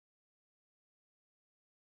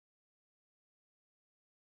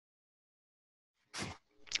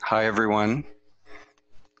Hi, everyone.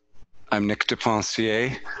 I'm Nick de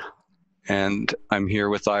Pencier, and I'm here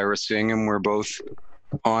with Ira Singh, and we're both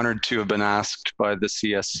honored to have been asked by the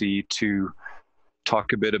CSC to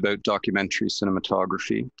talk a bit about documentary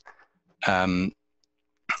cinematography. Um,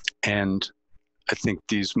 and I think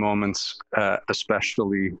these moments,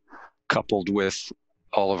 especially coupled with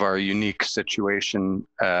all of our unique situation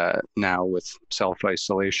now with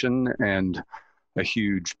self-isolation and a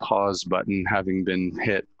huge pause button having been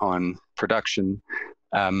hit on production,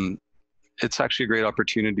 um, it's actually a great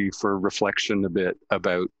opportunity for reflection a bit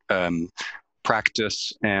about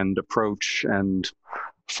practice and approach and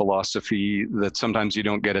philosophy that sometimes you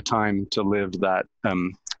don't get a time to live that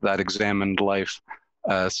examined life.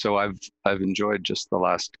 So I've enjoyed just the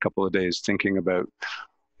last couple of days thinking about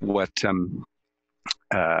what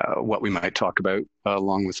what we might talk about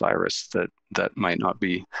along with Iris that might not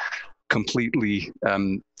be completely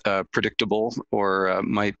predictable or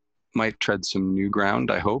might tread some new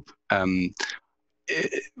ground, I hope.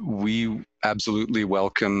 We absolutely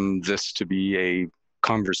welcome this to be a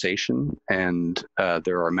conversation, and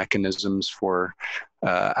there are mechanisms for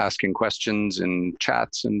asking questions in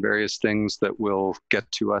chats and various things that will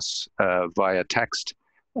get to us via text,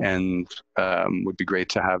 and would be great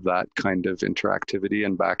to have that kind of interactivity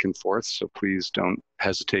and back and forth. So please don't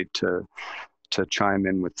hesitate to chime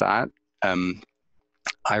in with that.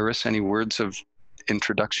 Iris, any words of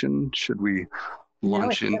introduction? Should we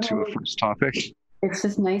launch into a first topic? It's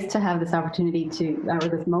just nice to have this opportunity to, or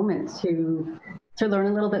this moment to learn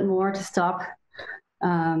a little bit more, to stop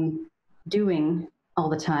doing all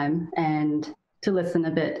the time and to listen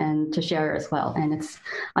a bit and to share as well. And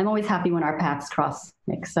I'm always happy when our paths cross,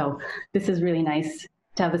 Nick. So this is really nice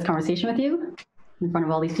to have this conversation with you in front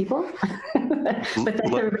of all these people. But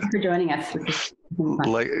thanks everybody for joining us.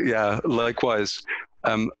 Likewise.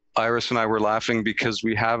 Iris and I were laughing because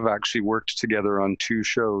we have actually worked together on 2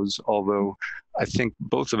 shows, although I think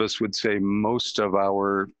both of us would say most of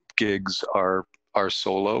our gigs are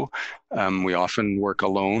solo. We often work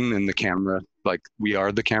alone in the camera, like we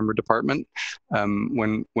are the camera department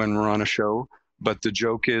when we're on a show. But the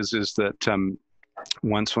joke is that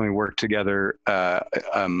once when we work together,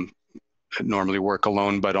 normally work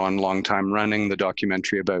alone, but on Long Time Running, the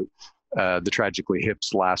documentary about the Tragically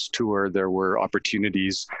Hip's last tour, there were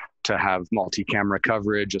opportunities to have multi-camera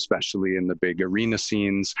coverage, especially in the big arena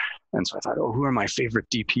scenes. And so I thought, oh, who are my favorite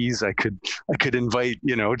DPs I could invite,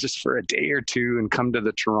 just for a day or two and come to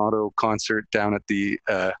the Toronto concert down at the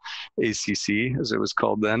ACC, as it was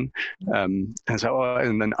called then. And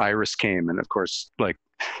then Iris came, and of course, like,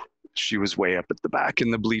 she was way up at the back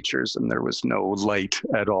in the bleachers, and there was no light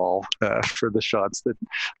at all for the shots that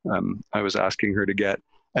I was asking her to get.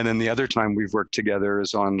 And then the other time we've worked together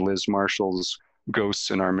is on Liz Marshall's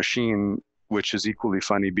Ghosts in Our Machine, which is equally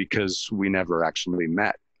funny because we never actually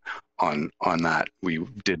met on that. We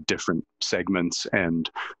did different segments, and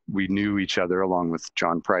we knew each other along with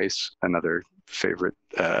John Price, another favorite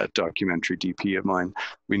documentary DP of mine.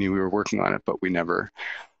 We knew we were working on it, but we never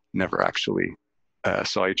actually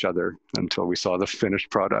saw each other until we saw the finished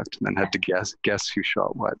product, and then had to guess who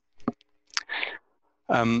shot what.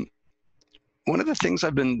 One of the things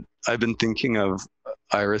I've been thinking of,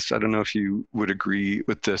 Iris, I don't know if you would agree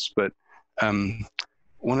with this, but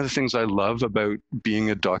one of the things I love about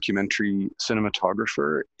being a documentary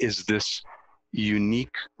cinematographer is this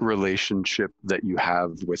unique relationship that you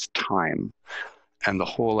have with time, and the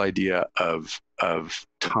whole idea of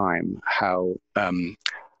time, how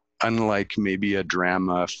unlike maybe a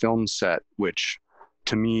drama film set, which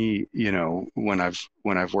to me, when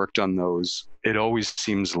I've worked on those, it always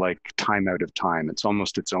seems like time out of time. It's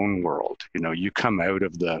almost its own world. You come out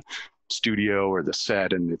of the studio or the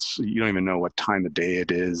set, and you don't even know what time of day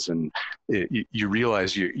it is, and you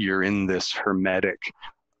realize you're in this hermetic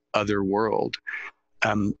other world.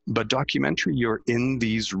 But documentary, you're in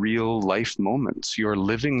these real life moments. You're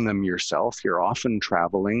living them yourself. You're often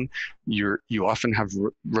traveling. You often have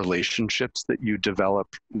relationships that you develop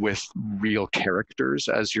with real characters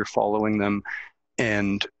as you're following them.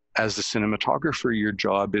 And as a cinematographer, your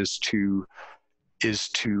job is to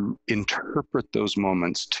interpret those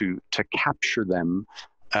moments, to capture them.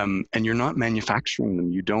 And you're not manufacturing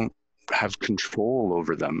them. You don't have control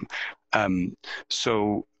over them.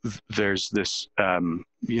 So there's this,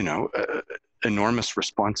 enormous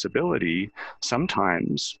responsibility.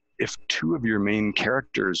 Sometimes if 2 of your main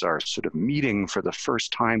characters are sort of meeting for the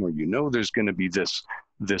first time, or there's going to be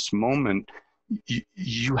this moment,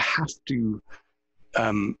 you have to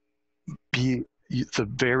be the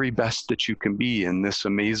very best that you can be in this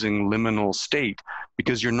amazing liminal state,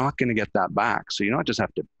 because you're not going to get that back. So you not just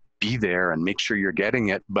have to be there and make sure you're getting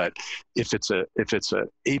it. But if it's a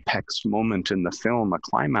apex moment in the film, a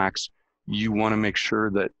climax, you want to make sure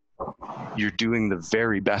that you're doing the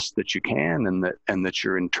very best that you can, and that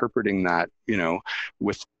you're interpreting that,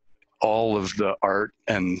 with all of the art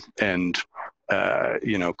and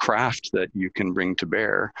craft that you can bring to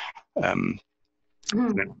bear. Do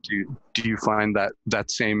you find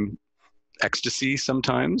that same ecstasy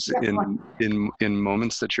sometimes in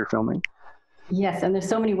moments that you're filming? Yes, and there's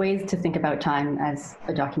so many ways to think about time as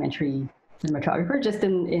a documentary cinematographer, just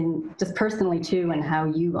personally too, and how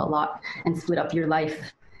you allot and split up your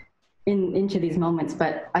life into these moments.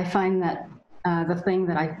 But I find that the thing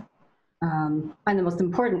that I find the most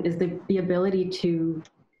important is the ability to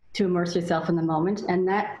immerse yourself in the moment, and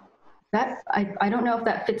that I don't know if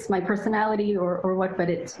that fits my personality or what, but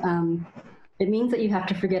it means that you have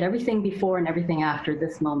to forget everything before and everything after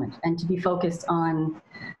this moment, and to be focused on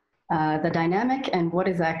the dynamic and what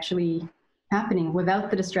is actually happening without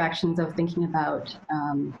the distractions of thinking about,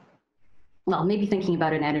 maybe thinking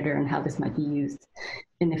about an editor and how this might be used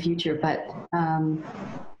in the future, but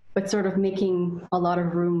sort of making a lot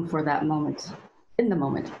of room for that moment, in the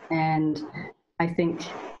moment. And I think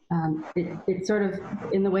it's sort of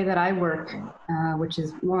in the way that I work, which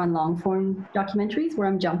is more on long form documentaries, where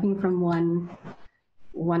I'm jumping from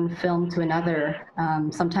one film to another,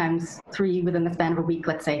 sometimes 3 within the span of a week,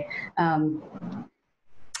 let's say.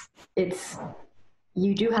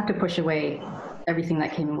 You do have to push away everything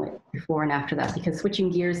that came before and after that, because switching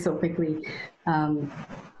gears so quickly,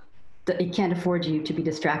 it can't afford you to be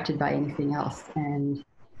distracted by anything else. And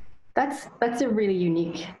that's a really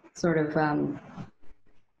unique sort of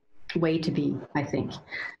way to be, I think.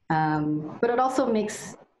 But it also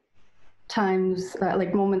makes times,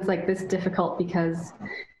 like moments like this, difficult, because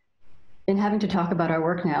in having to talk about our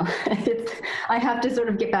work now, I have to sort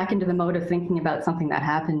of get back into the mode of thinking about something that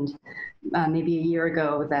happened maybe a year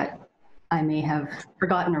ago that I may have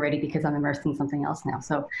forgotten already because I'm immersed in something else now.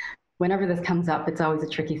 So whenever this comes up, it's always a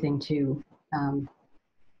tricky thing to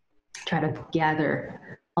try to gather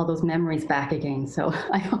all those memories back again. So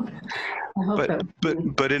I hope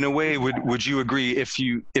but in a way, would you agree, if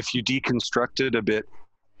you deconstructed a bit,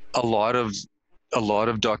 a lot of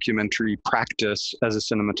documentary practice as a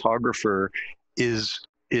cinematographer is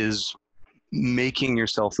making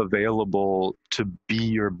yourself available to be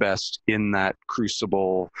your best in that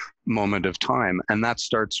crucible moment of time, and that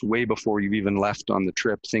starts way before you've even left on the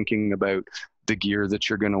trip, thinking about the gear that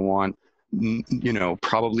you're going to want,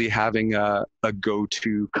 probably having a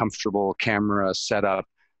go-to comfortable camera setup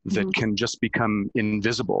that can just become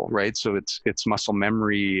invisible, right? So it's muscle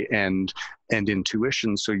memory and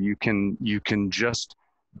intuition, so you can just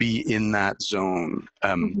be in that zone.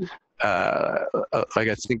 Like,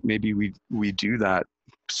 I think maybe we do that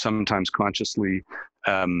sometimes consciously,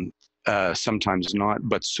 sometimes not,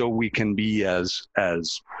 but so we can be as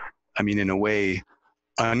in a way,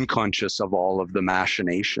 unconscious of all of the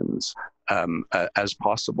machinations as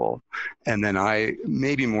possible. And then I,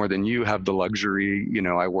 maybe more than you, have the luxury,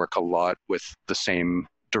 I work a lot with the same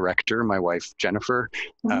director, my wife, Jennifer.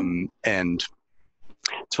 And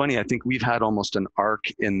it's funny, I think we've had almost an arc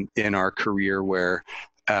in our career where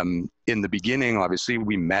in the beginning, obviously,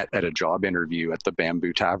 we met at a job interview at the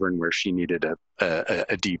Bamboo Tavern where she needed a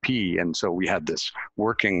DP. And so we had this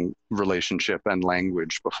working relationship and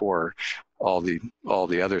language before all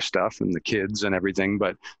the other stuff and the kids and everything.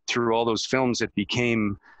 But through all those films, it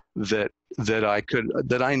became that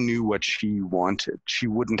I knew what she wanted. She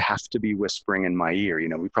wouldn't have to be whispering in my ear.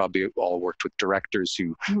 We probably all worked with directors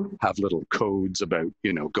who have little codes about,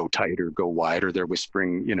 go tight or go wide, or they're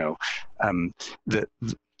whispering,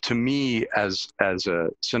 to me as a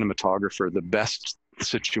cinematographer, the best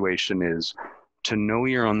situation is to know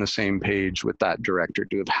you're on the same page with that director,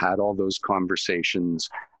 to have had all those conversations,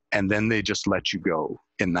 and then they just let you go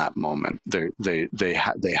in that moment. They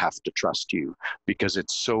have to trust you, because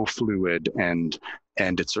it's so fluid and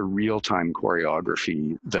it's a real-time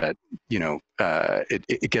choreography that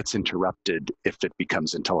it gets interrupted if it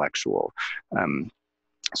becomes intellectual.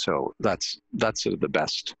 So that's sort of the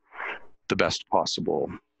best possible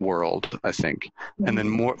world, I think. And then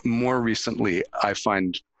more recently, I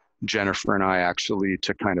find Jennifer and I actually,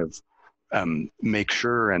 to kind of make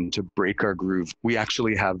sure and to break our groove, we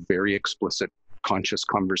actually have very explicit conscious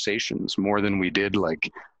conversations, more than we did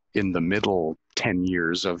like in the middle 10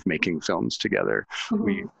 years of making films together.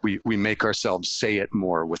 We make ourselves say it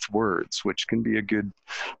more with words, which can be a good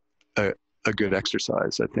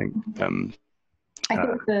exercise, I think. I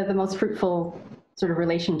think the most fruitful sort of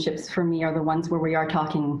relationships for me are the ones where we are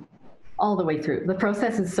talking all the way through. The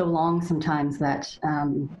process is so long sometimes that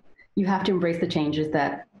you have to embrace the changes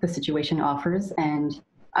that the situation offers. And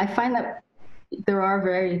I find that there are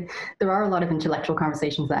a lot of intellectual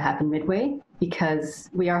conversations that happen midway, because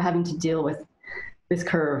we are having to deal with this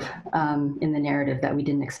curve in the narrative that we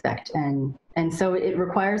didn't expect. And so it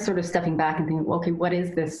requires sort of stepping back and thinking, okay, what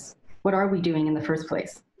is this? What are we doing in the first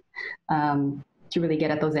place? To really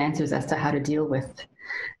get at those answers as to how to deal with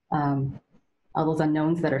all those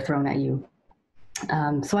unknowns that are thrown at you.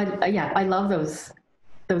 So I love those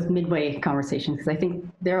midway conversations, because I think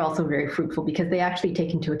they're also very fruitful, because they actually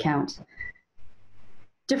take into account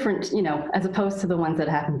different, as opposed to the ones that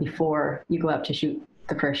happened before you go out to shoot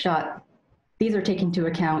the first shot. These are taking into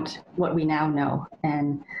account what we now know.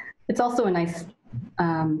 And it's also a nice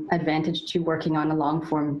advantage to working on a long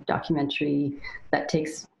form documentary that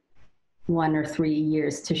takes 1 or 3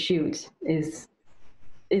 years to shoot, is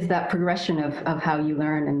that progression of how you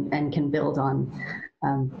learn and can build on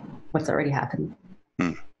what's already happened.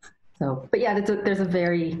 So, but yeah, it's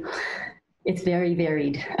very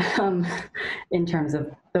varied in terms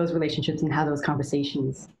of those relationships and how those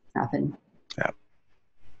conversations happen. Yeah.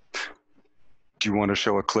 Do you want to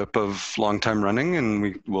show a clip of Long Time Running,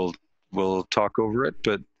 and we'll talk over it,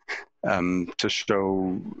 but to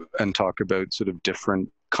show and talk about sort of different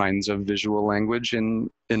kinds of visual language in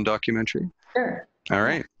documentary? Sure. All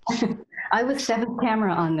right. I was 7th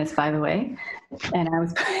camera on this, by the way, and I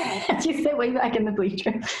was, as you said, way back in the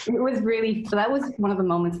bleacher. It was really, so that was one of the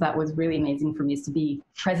moments that was really amazing for me, is to be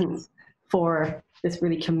present for this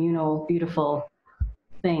really communal, beautiful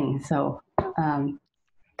thing. So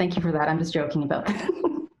thank you for that. I'm just joking about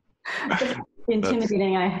the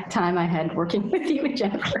intimidating time I had working with you and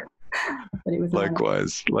Jennifer. But it was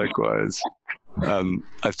likewise.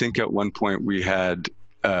 I think at one point we had,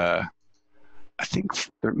 I think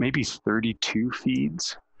there maybe 32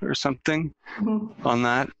 feeds or something on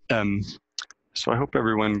that. So I hope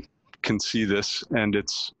everyone can see this, and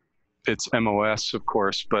it's MOS, of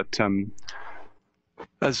course. But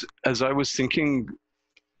as I was thinking,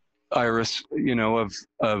 Iris,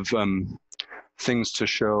 of things to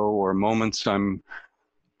show or moments I'm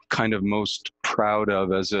kind of most proud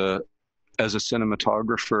of as a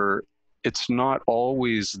cinematographer, it's not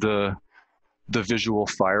always the visual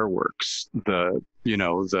fireworks, the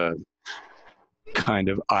kind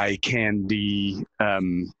of eye candy,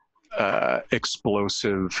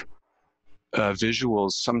 explosive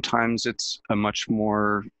visuals. Sometimes it's a much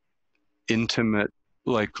more intimate,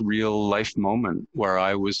 like real life moment where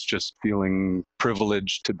I was just feeling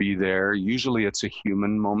privileged to be there. Usually it's a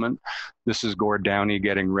human moment. This is Gord Downey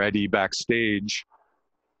getting ready backstage,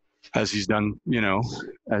 as he's done,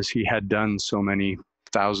 as he had done so many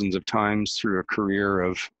thousands of times through a career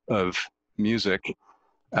of music,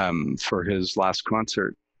 for his last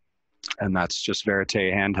concert. And that's just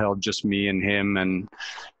Verite handheld, just me and him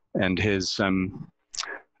and his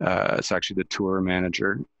it's actually the tour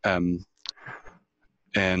manager.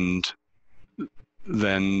 And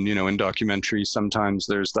then, in documentaries, sometimes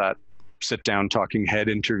there's that sit down talking head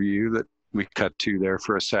interview that we cut to there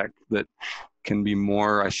for a sec, that can be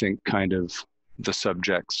more, I think, kind of the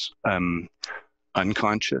subject's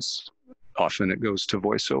unconscious. Often it goes to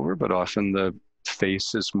voiceover, but often the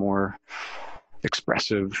face is more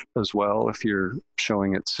expressive as well if you're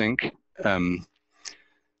showing it sync.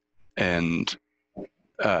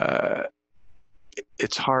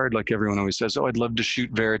 It's hard, like everyone always says, oh, I'd love to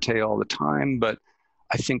shoot Verite all the time, but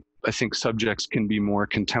I think subjects can be more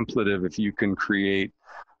contemplative if you can create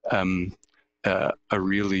a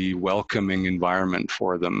really welcoming environment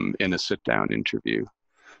for them in a sit-down interview.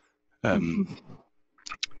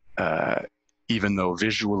 Even though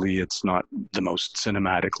visually it's not the most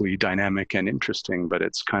cinematically dynamic and interesting, but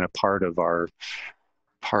it's kind of part of our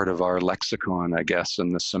lexicon, I guess,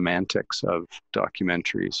 and the semantics of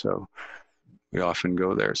documentary. So we often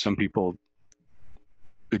go there. Some people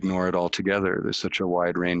ignore it altogether. There's such a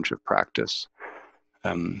wide range of practice.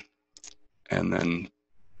 And then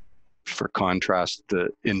for contrast, the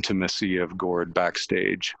intimacy of Gord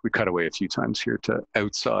backstage. We cut away a few times here to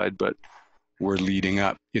outside, but we're leading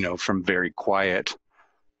up, from very quiet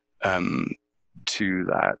to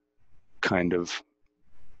that kind of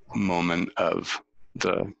moment of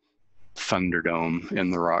the Thunderdome in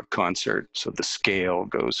the rock concert. So the scale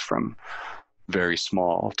goes from very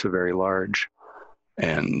small to very large,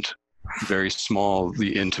 and very small,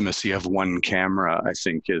 the intimacy of one camera, I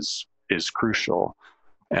think, is crucial.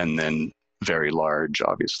 And then very large,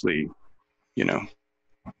 obviously, you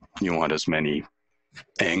want as many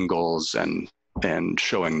angles and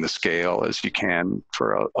showing the scale as you can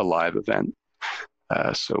for a live event.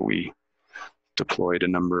 So we deployed a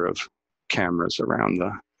number of cameras around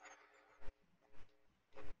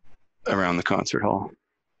around the concert hall.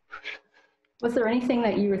 Was there anything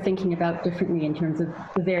that you were thinking about differently in terms of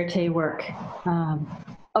the verite work?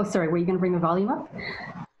 Oh, sorry, were you going to bring the volume up?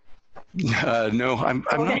 No, I'm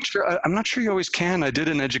Okay. not sure. I'm not sure you always can. I did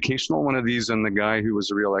an educational one of these, and the guy who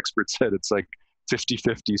was a real expert said it's like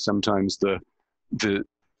 50-50. Sometimes the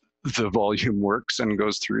volume works and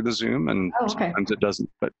goes through the Zoom, and sometimes it doesn't.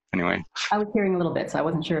 But anyway, I was hearing a little bit, so I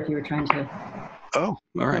wasn't sure if you were trying to. Oh,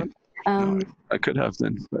 all right. No, I could have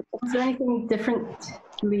then. But. Was there anything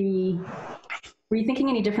differently? Were you thinking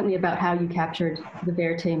any differently about how you captured the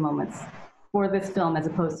verite moments for this film as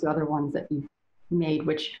opposed to other ones that you've made,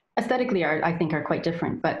 which aesthetically I think are quite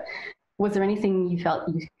different? But was there anything you felt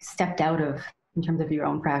you stepped out of in terms of your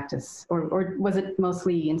own practice, or was it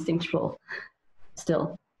mostly instinctual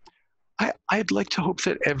still? I'd like to hope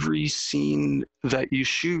that every scene that you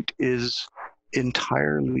shoot is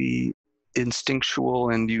entirely instinctual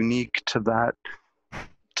and unique to that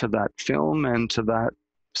film and to that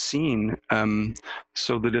scene,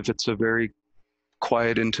 so that if it's a very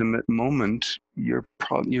quiet, intimate moment, you're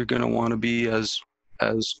going to want to be as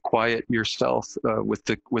quiet yourself with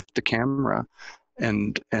the camera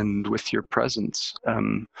and with your presence,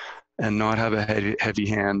 and not have a heavy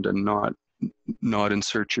hand, and not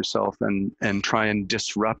insert yourself and try and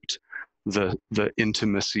disrupt the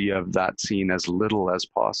intimacy of that scene as little as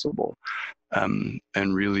possible,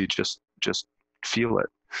 and really just feel it.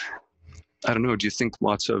 I don't know. Do you think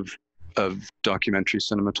lots of documentary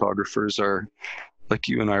cinematographers are like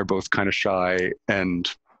you and I are both kind of shy and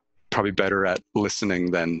probably better at listening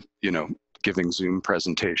than giving Zoom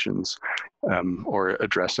presentations, or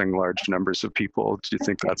addressing large numbers of people? Do you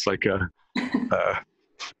think that's like a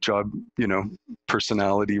job,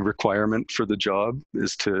 personality requirement for the job,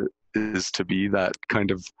 is to be that kind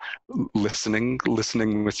of listening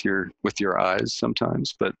with your eyes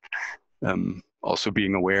sometimes, but also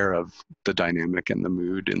being aware of the dynamic and the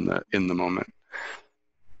mood in the moment?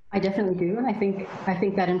 I definitely do, and I think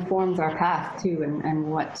that informs our path too,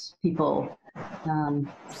 and what people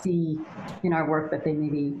see in our work that they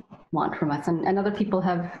maybe want from us. And other people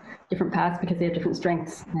have different paths because they have different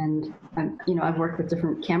strengths. And I've worked with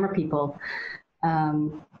different camera people,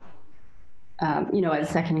 as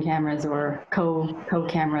second cameras or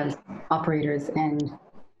co-cameras operators, and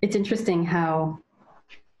it's interesting how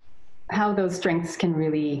those strengths can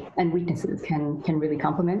really, and weaknesses can really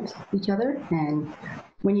complement each other. And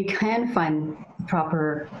when you can find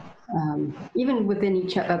proper, even within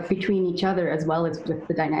between each other, as well as with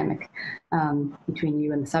the dynamic between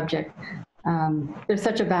you and the subject, there's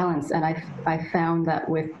such a balance. And I found that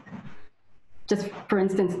with, just for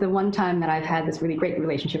instance, the one time that I've had this really great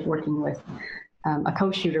relationship working with a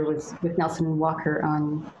co-shooter was with Nelson Walker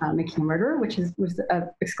on Making a Murderer, which was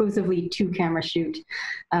a exclusively 2-camera shoot.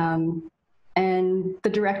 And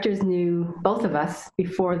the directors knew both of us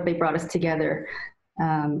before they brought us together.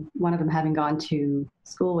 One of them having gone to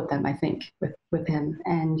school with them, I think, with him,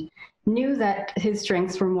 and knew that his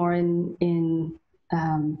strengths were more in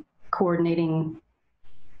coordinating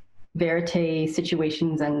verite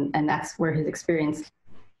situations, and that's where his experience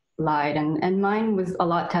lied. And mine was a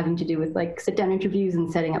lot having to do with like sit-down interviews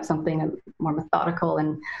and setting up something more methodical.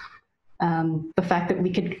 And the fact that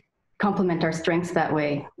we could complement our strengths that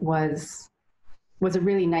way was a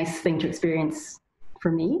really nice thing to experience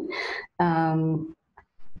for me.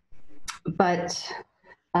 But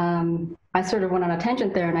I sort of went on a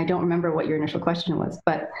tangent there, and I don't remember what your initial question was.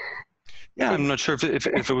 But yeah, I'm not sure if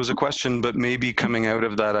it was a question, but maybe coming out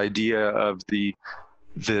of that idea of the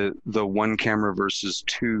 1 camera versus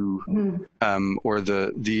 2, or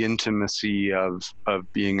the intimacy of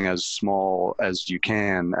being as small as you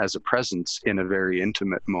can as a presence in a very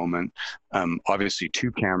intimate moment. Obviously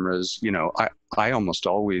 2 cameras, I almost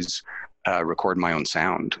always record my own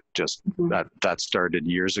sound. Just that started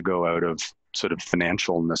years ago out of sort of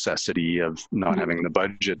financial necessity of not having the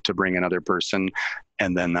budget to bring another person,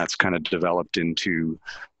 and then that's kind of developed into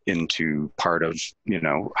part of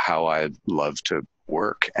how I love to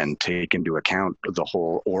work and take into account the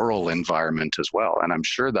whole oral environment as well. And I'm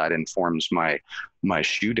sure that informs my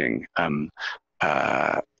shooting,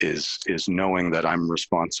 is knowing that I'm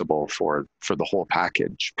responsible for the whole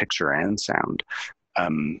package, picture and sound,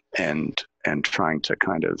 and trying to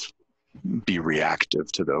kind of be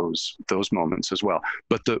reactive to those moments as well.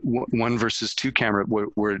 But the 1 versus 2 camera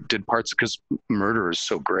where it did parts, because Murder is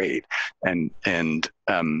so great, and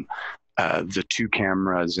the 2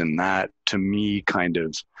 cameras in that, to me, kind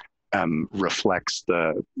of reflects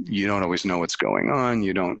you don't always know what's going on.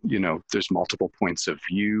 There's multiple points of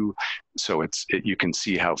view. So you can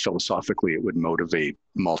see how philosophically it would motivate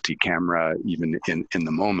multi-camera even in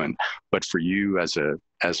the moment. But for you as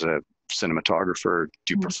as a cinematographer,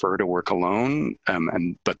 do you prefer to work alone?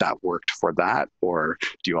 But that worked for that, or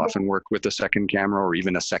do you often work with a second camera or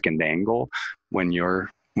even a second angle when you're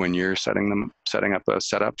setting up a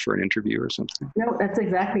setup for an interview or something? No, that's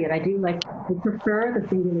exactly it. I prefer the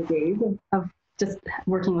singular gaze of just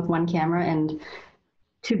working with one camera, and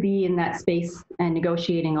to be in that space and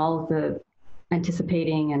negotiating all of the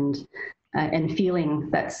anticipating and feeling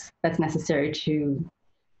that's necessary to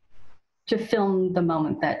film the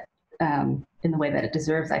moment that in the way that it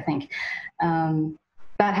deserves, I think.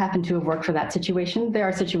 That happened to have worked for that situation. There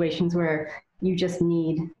are situations where you just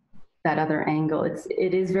need that other angle.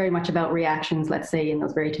 It is very much about reactions, let's say in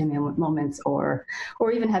those very tense moments, or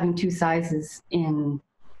even having two sizes in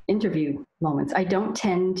interview moments. I don't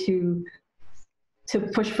tend to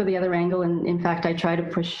push for the other angle, and in fact, I try to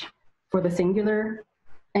push for the singular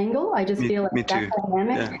angle. I just feel like that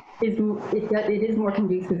dynamic it is more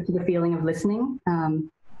conducive to the feeling of listening.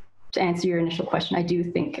 To answer your initial question, I do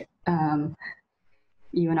think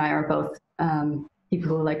you and I are both people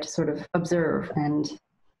who like to sort of observe, and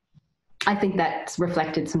I think that's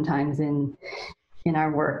reflected sometimes in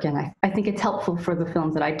our work, and I think it's helpful for the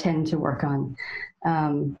films that I tend to work on.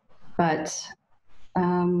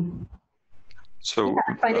 So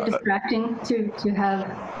I find it distracting to have,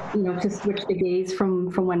 to switch the gaze from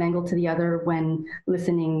one angle to the other when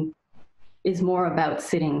listening is more about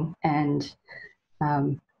sitting and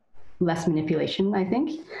less manipulation, I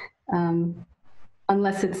think.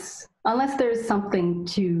 Unless there's something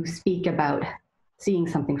to speak about, seeing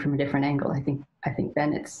something from a different angle, I think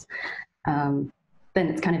then it's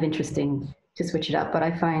kind of interesting to switch it up. But I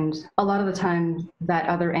find a lot of the time that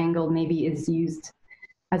other angle maybe is used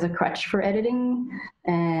as a crutch for editing,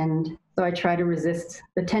 and so I try to resist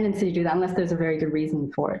the tendency to do that unless there's a very good reason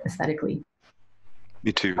for it aesthetically.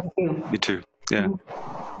 Me too. Me too. Yeah.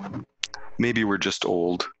 Mm-hmm. Maybe we're just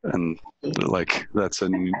old, and like that's a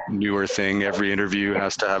newer thing. Every interview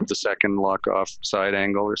has to have the second lock off side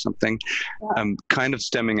angle or something. Kind of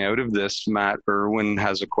stemming out of this, Matt Irwin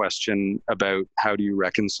has a question about how do you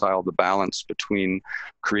reconcile the balance between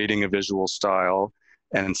creating a visual style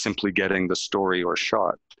and simply getting the story or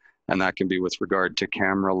shot. And that can be with regard to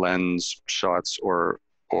camera lens shots or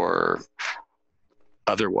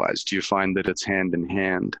otherwise. Do you find that it's hand in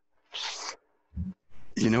hand?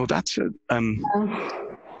 That's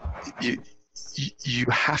you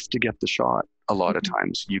have to get the shot a lot of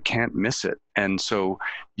times. You can't miss it. And so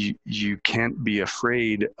you can't be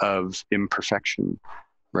afraid of imperfection,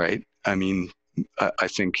 right? I mean, I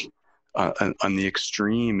think on the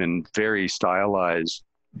extreme and very stylized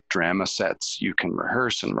drama sets, you can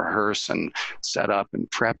rehearse and set up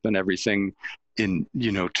and prep and everything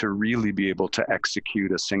to really be able to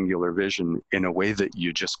execute a singular vision in a way that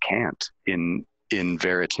you just can't in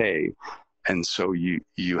verite. And so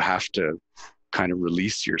you have to kind of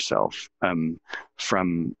release yourself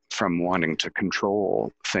from wanting to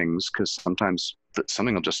control things, because sometimes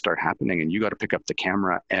something will just start happening and you got to pick up the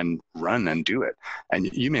camera and run and do it.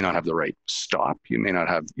 And you may not have the right stop. You may not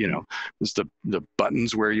have, there's the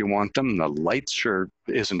buttons where you want them. The lights sure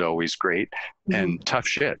isn't always great, and tough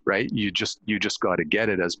shit, right? You just got to get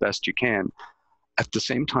it as best you can. At the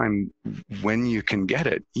same time, when you can get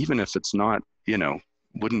it, even if it's not,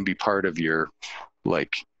 wouldn't be part of your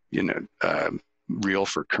reel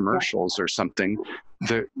for commercials or something,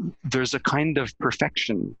 there's a kind of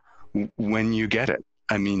perfection when you get it.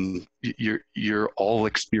 I mean, you're all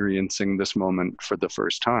experiencing this moment for the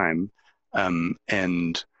first time,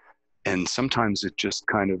 and sometimes it just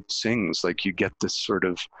kind of sings. Like you get this sort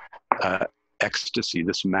of ecstasy,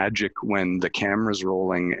 this magic when the camera's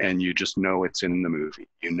rolling and you just know it's in the movie.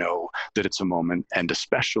 You know that it's a moment, and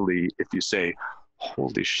especially if you say,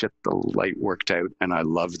 holy shit, the light worked out and I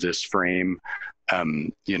love this frame,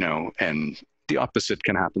 and the opposite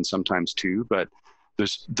can happen sometimes too, but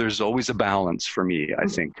there's always a balance for me, I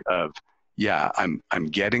think, of, I'm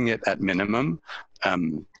getting it at minimum,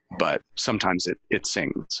 but sometimes it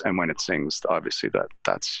sings, and when it sings, obviously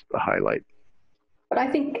that's a highlight. But I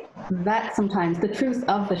think that sometimes the truth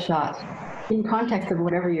of the shot, in context of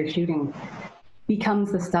whatever you're shooting,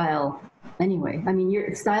 becomes the style anyway. I mean,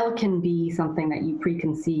 your style can be something that you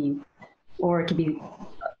preconceive, or it could be,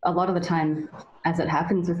 a lot of the time, as it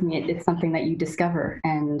happens with me, it's something that you discover,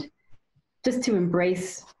 and just to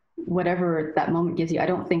embrace whatever that moment gives you. I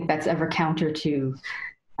don't think that's ever counter to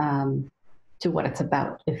what it's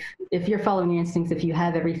about. If you're following your instincts, if you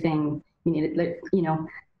have everything you need,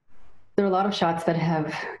 there are a lot of shots that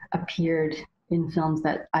have appeared in films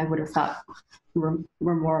that I would have thought were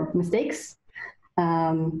more mistakes.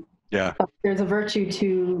 But there's a virtue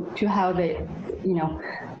to how they,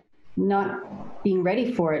 not being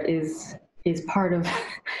ready for it is part of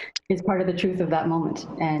is part of the truth of that moment,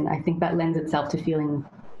 and I think that lends itself to feeling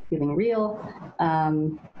real.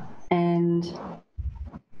 And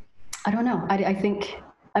I don't know. I think,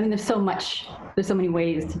 I mean, there's so many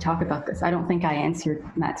ways to talk about this. I don't think I answered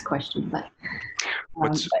Matt's question, but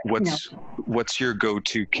what's your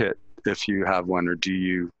go-to kit if you have one, or do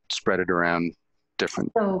you spread it around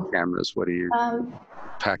different cameras? What are you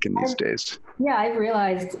packing these days? Yeah, I've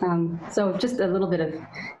realized, so just a little bit of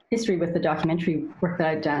history with the documentary work that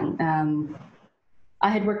I've done. I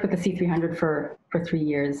had worked with the C300 for 3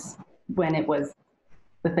 years when it was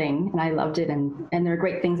the thing, and I loved it, and there are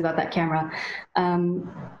great things about that camera.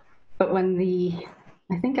 But when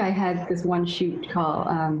I think I had this one shoot called,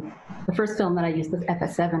 the first film that I used the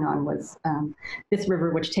FS7 on was This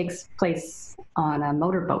River, which takes place on a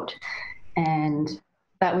motorboat. And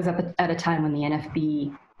that was at a time when the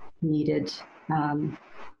NFB needed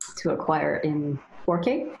to acquire in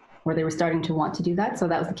 4K, where they were starting to want to do that. So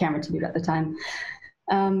that was the camera to do it at the time.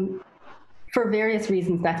 For various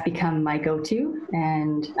reasons, that's become my go-to.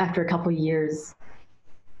 And after a couple of years,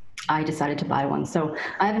 I decided to buy one. So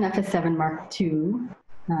I have an FS7 Mark II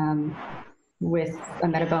with a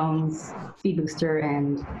Metabones speed booster,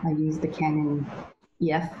 and I use the Canon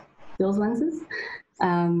EF stills lenses.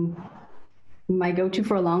 My go-to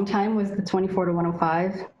for a long time was the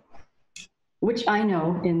 24-105, which I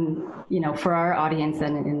know for our audience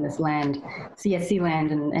and in this land, CSC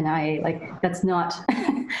land, and I like, that's not,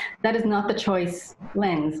 that is not the choice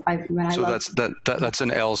lens. That's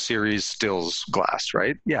an L series stills glass,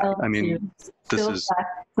 right? Yeah, L I mean, this is glass.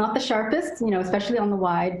 It's not the sharpest, especially on the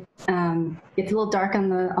wide. It's a little dark on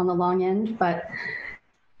the long end, but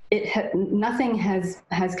nothing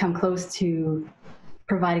has come close to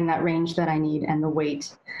providing that range that I need, and the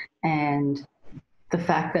weight, and the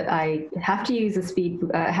fact that I have to use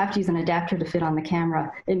an adapter to fit on the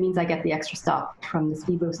camera. It means I get the extra stop from the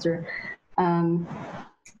speed booster. And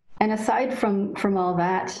aside from all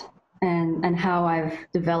that, and how I've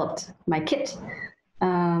developed my kit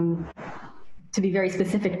to be very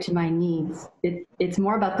specific to my needs, it's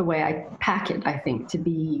more about the way I pack it, I think, to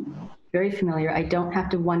be very familiar. I don't have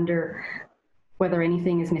to wonder whether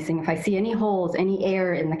anything is missing. If I see any holes, any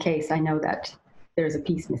air in the case, I know that there's a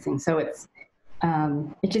piece missing. So it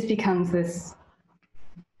just becomes this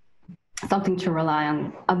something to rely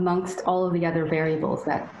on amongst all of the other variables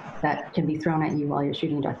that can be thrown at you while you're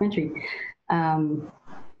shooting a documentary.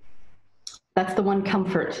 That's the one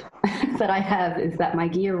comfort that I have, is that my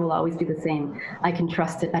gear will always be the same. I can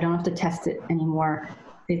trust it. I don't have to test it anymore.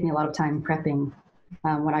 It saves me a lot of time prepping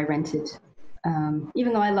when I rent it.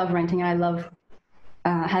 Even though I love renting, and I love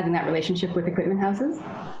having that relationship with equipment houses,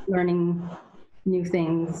 learning new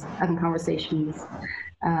things, having conversations.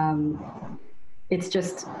 It's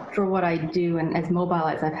just, for what I do and as mobile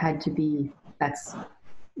as I've had to be, that's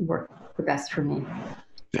worked the best for me.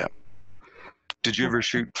 Yeah. Did you ever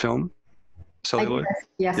shoot film? Celluloid?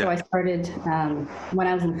 Yeah, so I started when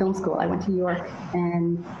I was in film school. I went to York,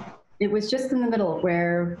 and it was just in the middle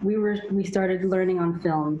where we started learning on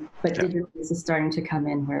film, but digital was starting to come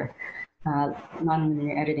in, where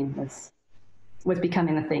non-linear editing was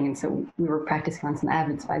becoming a thing, and so we were practicing on some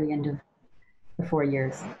Avids by the end of the 4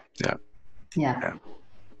 years. Yeah.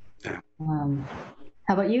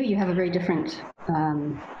 How about you? You have a very different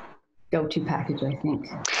go-to package, I think.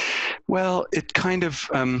 Well, it kind of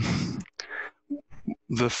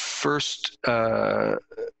the first time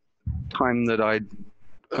that I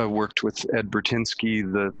worked with Ed Bertinsky,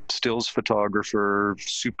 the stills photographer,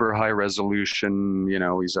 super high resolution,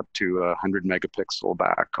 he's up to 100 megapixel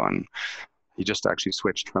back on. He just actually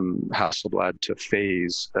switched from Hasselblad to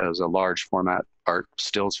Phase as a large format art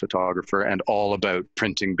stills photographer, and all about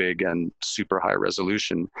printing big and super high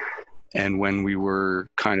resolution. And when we were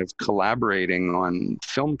kind of collaborating on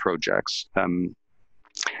film projects,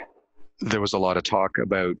 there was a lot of talk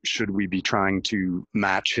about, should we be trying to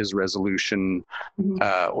match his resolution,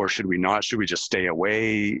 or should we not? Should we just stay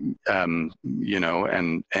away, and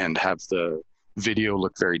have the video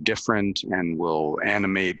look very different, and we'll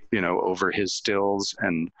animate, over his stills.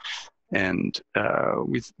 And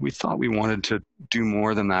we thought we wanted to do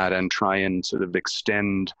more than that, and try and sort of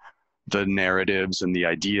extend the narratives and the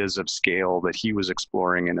ideas of scale that he was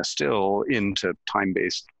exploring in a still into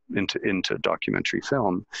time-based, into documentary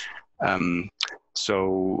film.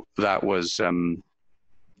 So that was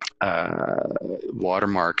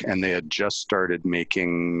Watermark, and they had just started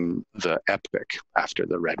making the Epoch after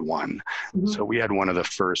the Red One. So we had one of the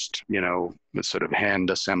first, sort of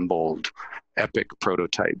hand-assembled Epoch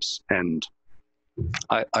prototypes, and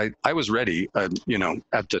I was ready, at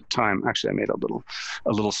the time. Actually, I made a little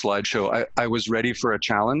slideshow. I was ready for a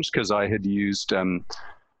challenge because I had used.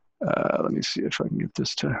 Let me see if I can get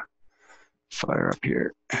this to fire up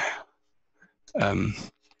here.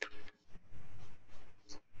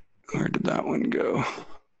 Where did that one go?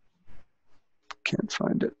 Can't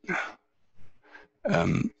find it.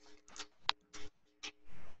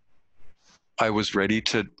 I was ready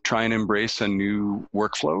to try and embrace a new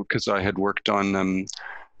workflow because I had worked on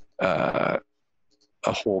a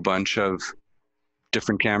whole bunch of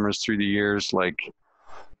different cameras through the years. Like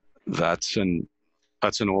that's an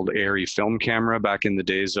old Arri film camera back in the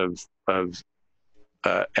days of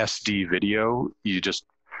SD video. You just,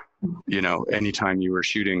 anytime you were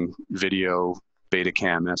shooting video,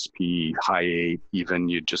 Betacam, SP, high 8, even,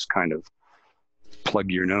 you'd just kind of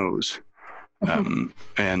plug your nose. I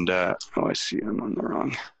see I'm on the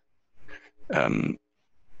wrong.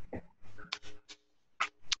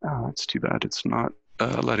 That's too bad. It's not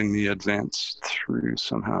letting me advance through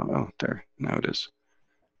somehow. Oh, there, now it is.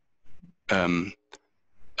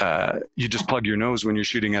 You just plug your nose when you're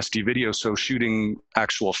shooting SD video. So shooting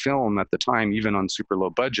actual film at the time, even on super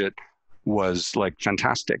low budget, was like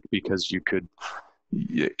fantastic because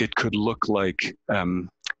it could look like,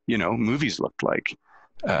 movies looked like.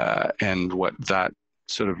 And what that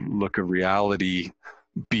sort of look of reality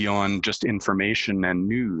beyond just information and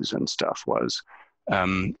news and stuff was.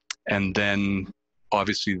 And then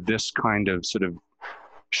obviously this kind of sort of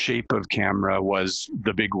shape of camera was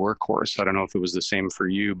the big workhorse. I don't know if it was the same for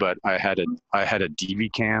you, but I had a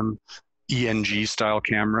DV cam, ENG style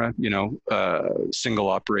camera, single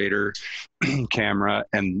operator camera,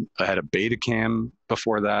 and I had a Betacam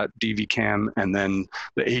before that, DV cam, and then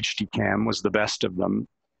the HD cam was the best of them.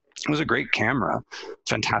 It was a great camera,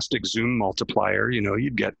 fantastic zoom multiplier.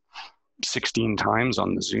 You'd get 16 times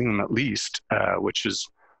on the zoom at least, which is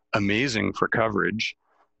amazing for coverage.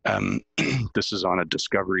 This is on a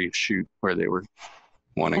Discovery shoot where they were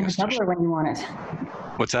wanting us to. And a doubler when you want it.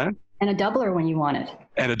 What's that? And a doubler when you want it.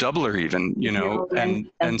 And a doubler even,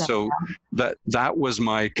 and so that was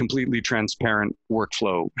my completely transparent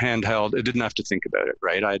workflow, handheld. I didn't have to think about it,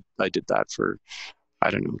 right? I did that for,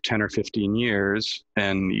 10 or 15 years,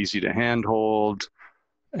 and easy to handhold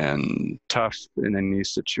and tough in any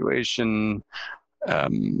situation.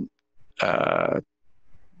 You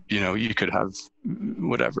could have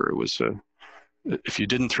whatever. It was if you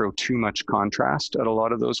didn't throw too much contrast at a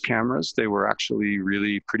lot of those cameras, they were actually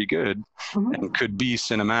really pretty good and could be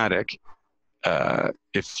cinematic.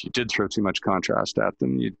 If you did throw too much contrast at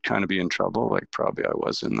them, you'd kind of be in trouble, like probably I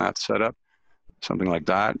was in that setup. Something like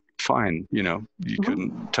that, fine. You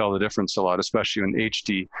couldn't tell the difference a lot, especially in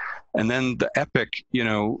HD. And then the Epoch,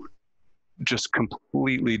 just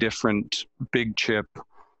completely different, big chip.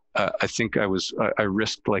 I think I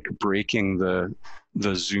risked like breaking the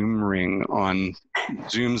zoom ring on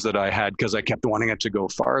zooms that I had because I kept wanting it to go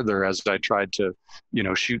farther as I tried to,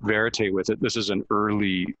 shoot verite with it. This is an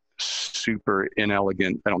early, super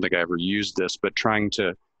inelegant, I don't think I ever used this, but trying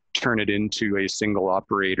to turn it into a single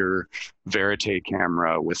operator verite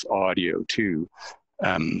camera with audio too.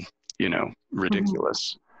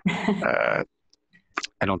 Ridiculous. I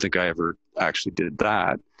don't think I ever actually did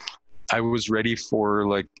that. I was ready for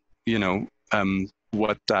what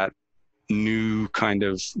that new kind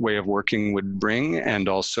of way of working would bring, and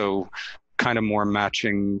also kind of more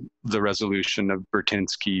matching the resolution of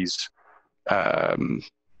Bertinsky's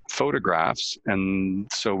photographs.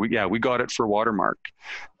 And so we got it for watermark,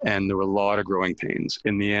 and there were a lot of growing pains.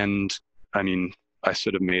 In the end, I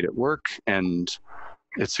sort of made it work, and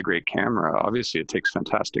it's a great camera. Obviously it takes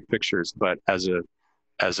fantastic pictures, but as a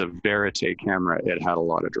verite camera, it had a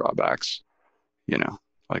lot of drawbacks.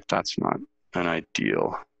 That's not an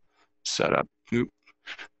ideal setup.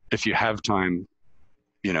 If you have time,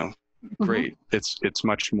 great. It's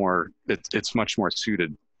much more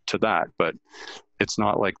suited to that, but it's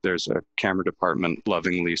not like there's a camera department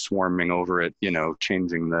lovingly swarming over it,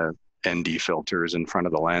 changing the ND filters in front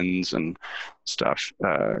of the lens and stuff,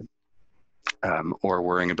 or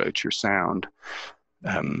worrying about your sound.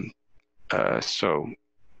 So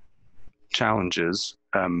challenges,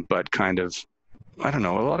 but kind of, I don't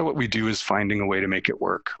know, a lot of what we do is finding a way to make it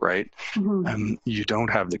work, right? You don't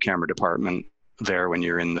have the camera department there when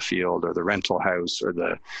you're in the field, or the rental house, or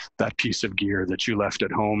that piece of gear that you left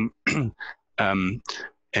at home.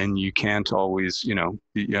 And you can't always,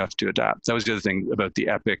 you have to adapt. That was the other thing about the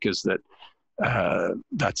Epoch, is that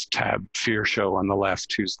that's Tab Fearshow on the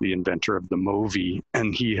left, who's the inventor of the Movi,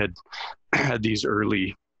 and he had these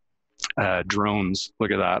early drones.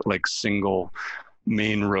 Look at that, like single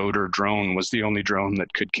main rotor drone was the only drone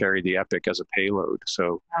that could carry the Epoch as a payload.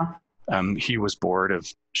 So he was bored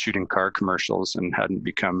of shooting car commercials and hadn't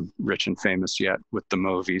become rich and famous yet with the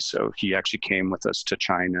movie. So he actually came with us to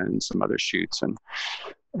China and some other shoots, and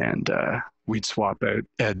we'd swap out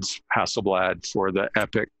Ed's Hasselblad for the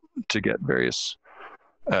Epoch to get various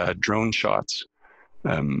drone shots.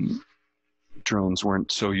 Drones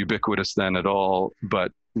weren't so ubiquitous then at all,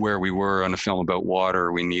 but where we were on a film about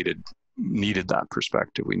water, we needed that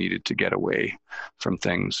perspective. We needed to get away from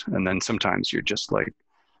things. And then sometimes you're just like,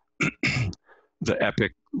 the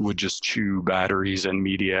Epoch would just chew batteries and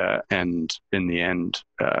media, and in the end,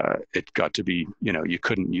 it got to be, you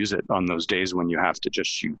couldn't use it on those days when you have to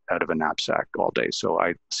just shoot out of a knapsack all day. So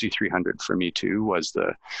C300 for me too was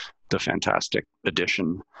the fantastic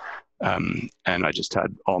addition, and I just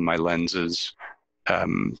had all my lenses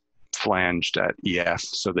flanged at EF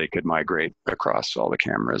so they could migrate across all the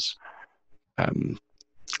cameras.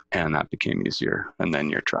 And that became easier. And then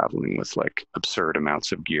you're traveling with like absurd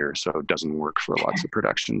amounts of gear, so it doesn't work for lots of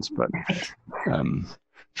productions, but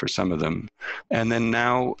for some of them. And then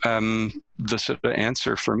now the sort of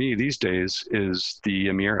answer for me these days is the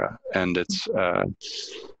Amira, and it's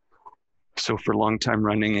so for long time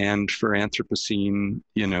running and for Anthropocene,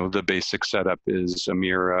 the basic setup is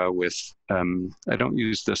Amira with I don't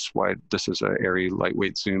use this wide. This is a airy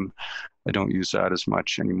lightweight zoom. I don't use that as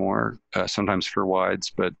much anymore, sometimes for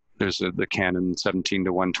wides, but there's the Canon 17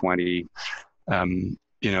 to 120.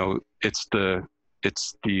 It's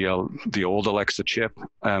the old Alexa chip.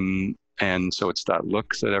 And so it's that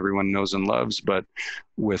look that everyone knows and loves, but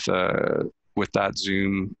with that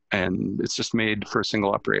zoom, and it's just made for a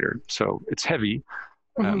single operator. So it's heavy,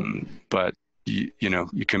 but you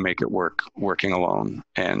can make it working alone,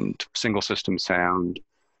 and single system sound,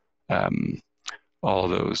 all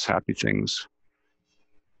those happy things.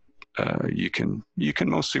 You can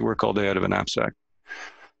mostly work all day out of a knapsack,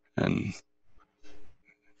 and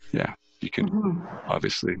yeah, you can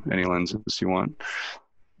obviously any lenses you want.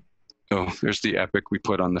 Oh, there's the Epoch we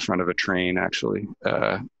put on the front of a train, actually,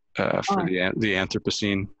 for the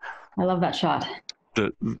Anthropocene. I love that shot.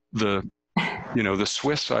 The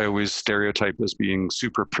Swiss I always stereotype as being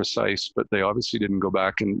super precise, but they obviously didn't go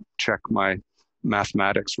back and check my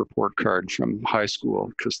mathematics report card from high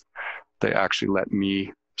school, because they actually let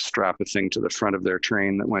me strap a thing to the front of their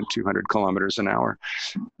train that went 200 kilometers an hour,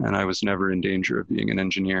 and I was never in danger of being an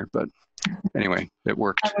engineer. But anyway, it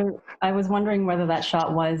worked. I was wondering whether that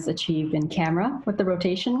shot was achieved in camera with the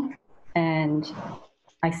rotation, and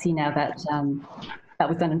I see now that that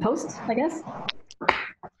was done in post, I guess.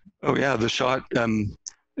 Oh yeah, the shot.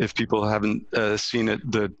 If people haven't seen it,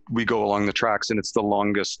 we go along the tracks, and it's the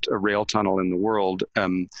longest rail tunnel in the world,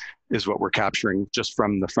 is what we're capturing just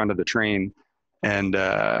from the front of the train. And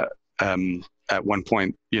at one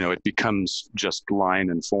point, it becomes just line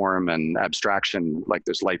and form and abstraction, like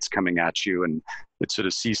there's lights coming at you, and it sort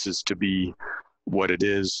of ceases to be what it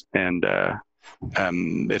is. And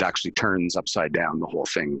it actually turns upside down, the whole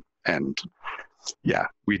thing. And yeah,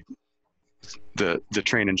 the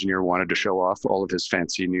train engineer wanted to show off all of his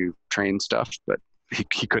fancy new train stuff, but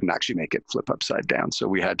he couldn't actually make it flip upside down. So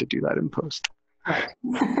we had to do that in post. Right.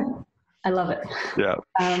 I love it. Yeah.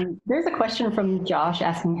 There's a question from Josh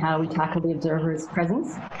asking how we tackle the observer's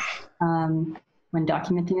presence when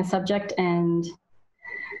documenting a subject, and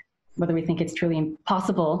whether we think it's truly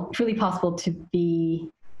possible to be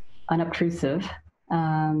unobtrusive.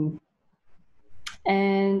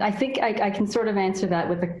 And I think I can sort of answer that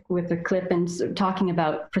with a clip and talking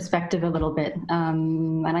about perspective a little bit.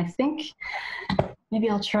 And I think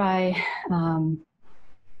maybe I'll try.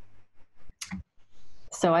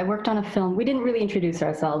 So I worked on a film. We didn't really introduce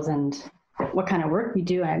ourselves and what kind of work we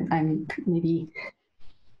do. I'm maybe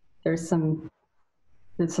there's some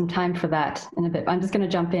time for that in a bit. I'm just going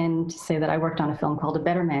to jump in to say that I worked on a film called A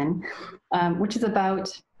Better Man, which is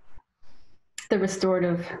about the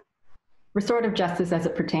restorative justice as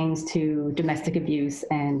it pertains to domestic abuse,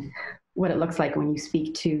 and what it looks like when you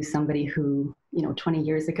speak to somebody who, 20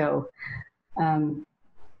 years ago,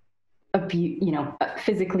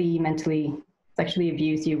 physically, mentally, sexually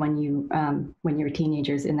abused you when you were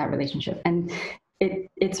teenagers in that relationship. And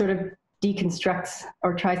it sort of deconstructs,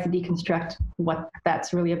 or tries to deconstruct, what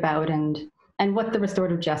that's really about, and what the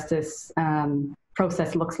restorative justice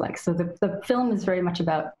process looks like. So the film is very much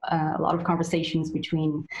about a lot of conversations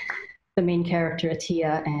between the main character,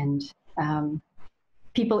 Atia, and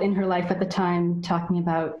people in her life at the time, talking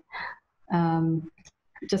about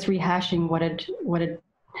just rehashing what had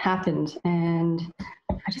happened. And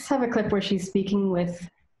I just have a clip where she's speaking with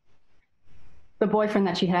the boyfriend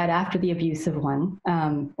that she had after the abusive one,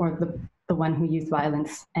 or the the one who used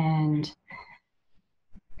violence. And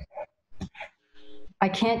I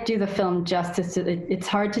can't do the film justice. It's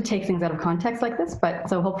hard to take things out of context like this, but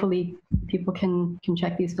so hopefully people can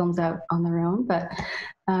check these films out on their own. But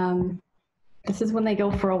this is when they go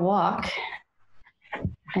for a walk,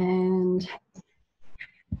 and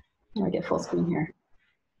I get full screen here.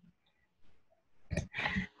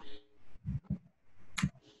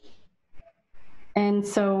 And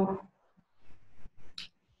so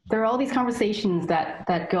there are all these conversations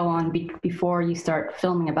that go on before you start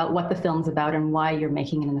filming about what the film's about and why you're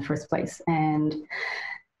making it in the first place. And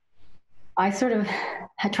I sort of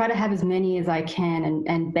try to have as many as I can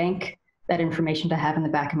and bank that information to have in the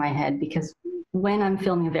back of my head, because when I'm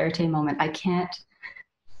filming a verite moment, I can't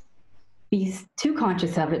be too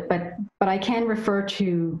conscious of it, but I can refer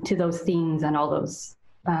to those themes and all those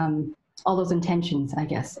intentions, I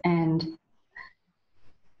guess. And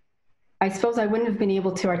I suppose I wouldn't have been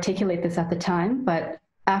able to articulate this at the time, but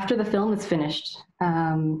after the film is finished,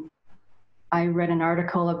 I read an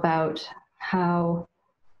article about how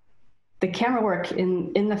the camera work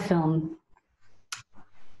in the film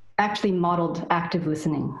actually modeled active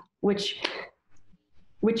listening, which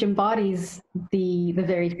embodies the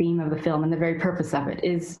very theme of the film, and the very purpose of it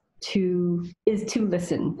is to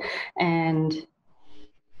listen and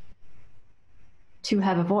to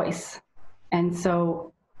have a voice. And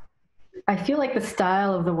so I feel like the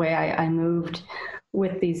style of the way I moved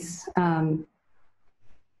with these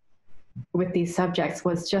subjects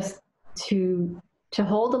was just to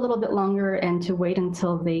hold a little bit longer and to wait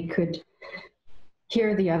until they could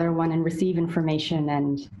hear the other one and receive information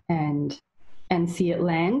and see it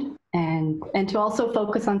land, and to also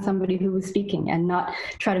focus on somebody who was speaking and not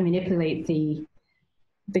try to manipulate the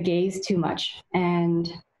gaze too much.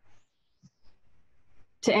 And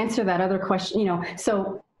to answer that other question,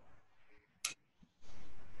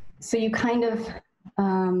 so you kind of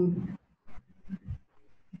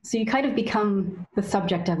become the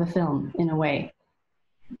subject of a film in a way.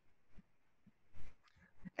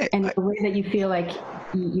 And the way that you feel like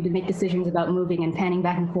you make decisions about moving and panning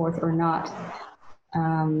back and forth or not,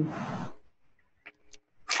 I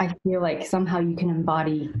feel like somehow you can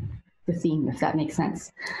embody the theme, if that makes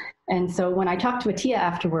sense. And so when I talked to Atia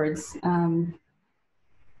afterwards,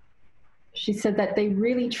 she said that they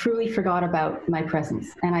really truly forgot about my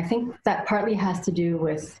presence. And I think that partly has to do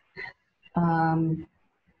with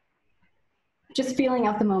just feeling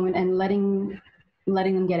out the moment and letting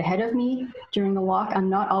them get ahead of me during the walk. I'm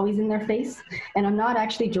not always in their face, and I'm not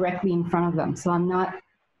actually directly in front of them. So I'm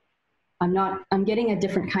getting a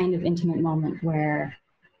different kind of intimate moment where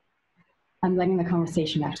I'm letting the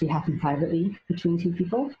conversation actually happen privately between two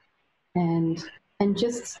people, and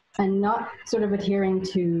not sort of adhering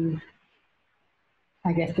to,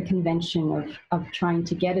 I guess, the convention of trying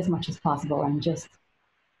to get as much as possible, and just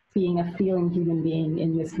being a feeling human being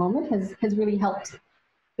in this moment has really helped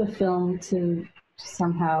the film to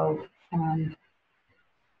somehow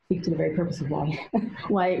speak to the very purpose of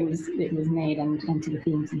why it was made, and to the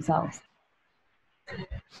themes themselves. I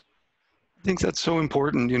think that's so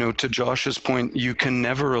important. To Josh's point, you can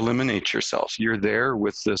never eliminate yourself. You're there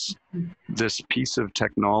with this piece of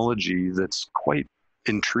technology that's quite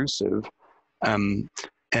intrusive, and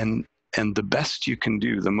the best you can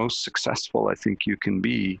do, the most successful I think you can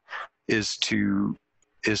be, is to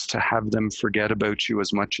have them forget about you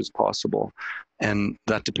as much as possible. And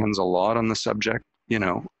that depends a lot on the subject.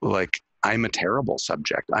 Like, I'm a terrible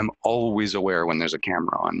subject. I'm always aware when there's a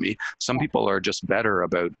camera on me. Some people are just better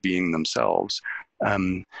about being themselves,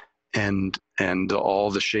 and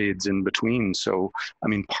all the shades in between. So, I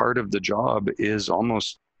mean, part of the job is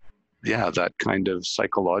almost, that kind of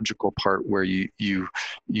psychological part where you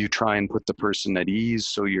try and put the person at ease,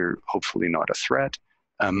 so you're hopefully not a threat.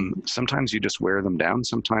 Sometimes you just wear them down.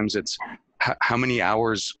 Sometimes it's how many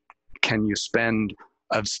hours can you spend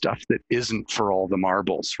of stuff that isn't for all the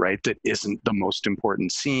marbles, right? That isn't the most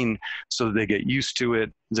important scene. So they get used to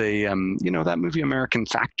it. They, that movie American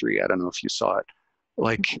Factory, I don't know if you saw it,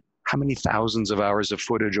 like how many thousands of hours of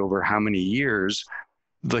footage over how many years,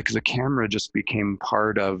 like the camera just became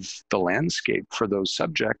part of the landscape for those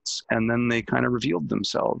subjects. And then they kind of revealed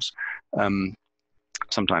themselves.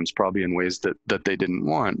 Sometimes probably in ways that they didn't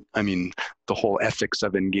want. I mean, the whole ethics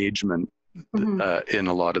of engagement in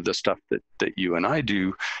a lot of the stuff that you and I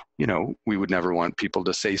do, we would never want people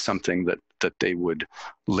to say something that they would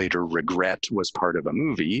later regret was part of a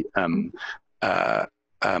movie.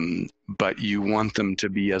 But you want them to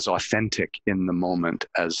be as authentic in the moment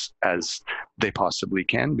as they possibly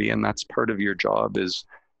can be. And that's part of your job, is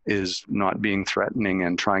is not being threatening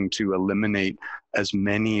and trying to eliminate as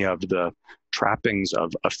many of the trappings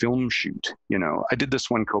of a film shoot. You know, I did this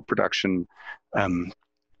one co-production.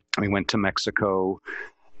 We went to Mexico,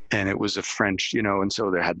 and it was a French, you know, and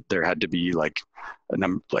so there had to be like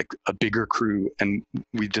a bigger crew, and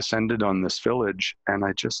we descended on this village, and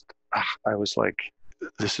I was like,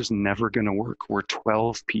 this is never going to work. We're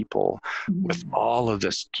 12 people with all of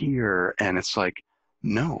this gear, and it's like,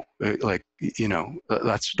 no, like, you know,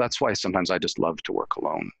 that's why sometimes I just love to work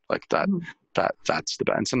alone. Like that's the best.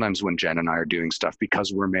 And sometimes when Jen and I are doing stuff,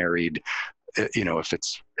 because we're married, you know, if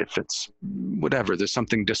it's whatever, there's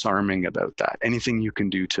something disarming about that. Anything you can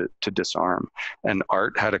do to disarm. And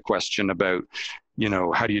Art had a question about, you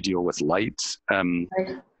know, how do you deal with lights in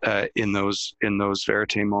those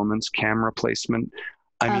verite moments, camera placement.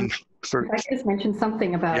 I mean, I just mentioned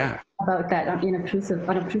something about that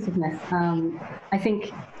unobtrusiveness. I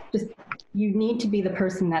think just you need to be the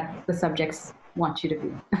person that the subjects want you to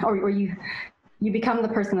be, or you become the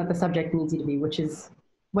person that the subject needs you to be, which is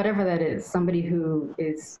whatever that is. Somebody who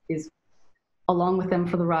is along with them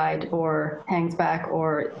for the ride, or hangs back,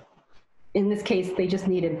 or in this case, they just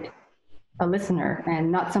needed a listener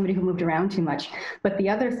and not somebody who moved around too much. But the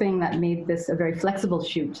other thing that made this a very flexible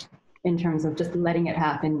shoot, in terms of just letting it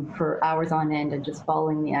happen for hours on end and just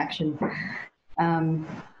following the action,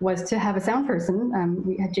 was to have a sound person.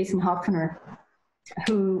 We had Jason Hopfner,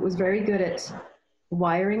 who was very good at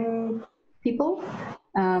wiring people.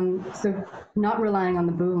 So not relying on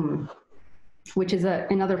the boom, which is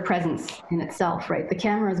another presence in itself, right? The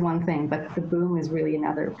camera is one thing, but the boom is really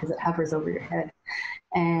another, because it hovers over your head.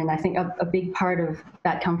 And I think a big part of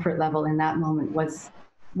that comfort level in that moment was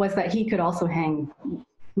that he could also hang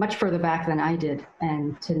much further back than I did,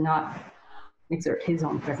 and to not exert his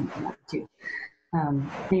own presence in that too.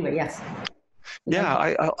 Anyway, yes.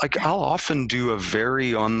 Yeah, I'll often do a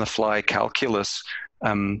very on-the-fly calculus,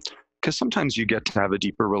 because sometimes you get to have a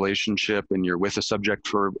deeper relationship and you're with a subject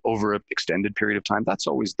for over an extended period of time. That's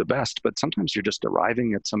always the best. But sometimes you're just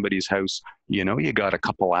arriving at somebody's house, you know, you got a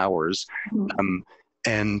couple hours.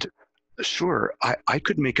 And sure, I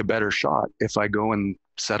could make a better shot if I go and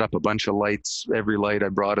set up a bunch of lights, every light I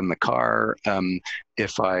brought in the car,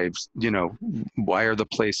 if I, you know, wire the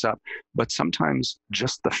place up. But sometimes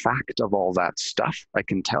just the fact of all that stuff, I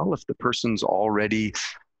can tell if the person's already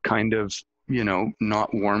kind of, you know,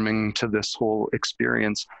 not warming to this whole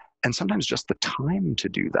experience. And sometimes just the time to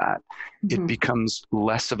do that, it becomes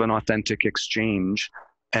less of an authentic exchange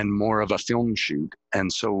and more of a film shoot.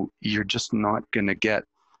 And so you're just not going to get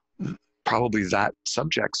probably that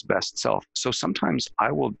subject's best self. So sometimes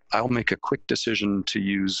I'll make a quick decision to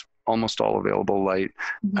use almost all available light,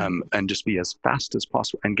 and just be as fast as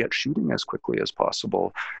possible and get shooting as quickly as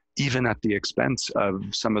possible, even at the expense of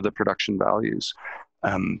some of the production values.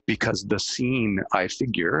 Because the scene, I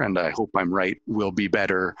figure, and I hope I'm right, will be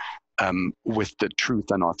better with the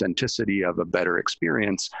truth and authenticity of a better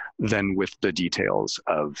experience than with the details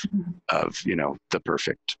of you know, the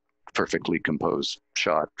perfectly composed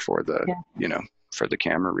shot for the you know, for the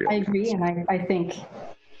camera reel. I agree, and I think,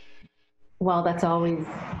 well, that's always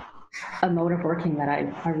a mode of working that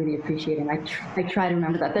I really appreciate, and I try to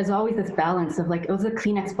remember that there's always this balance of like, oh, there's a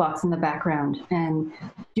Kleenex box in the background, and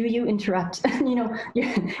do you interrupt? You know,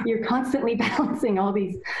 you're constantly balancing all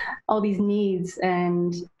these needs,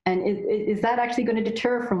 and is that actually going to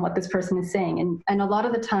deter from what this person is saying? And a lot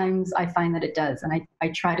of the times I find that it does, and I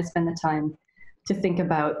try to spend the time to think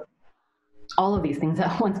about all of these things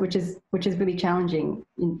at once, which is really challenging,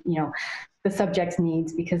 you know, the subject's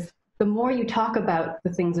needs, because the more you talk about the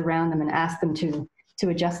things around them and ask them to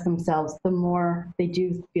adjust themselves, the more they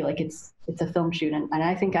do feel like it's a film shoot. And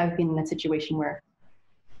I think I've been in a situation where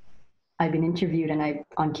I've been interviewed and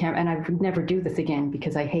on camera, and I would never do this again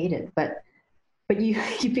because I hate it. But you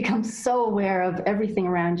become so aware of everything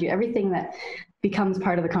around you, everything that becomes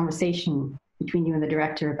part of the conversation between you and the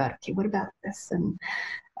director about, okay, what about this?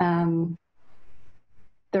 And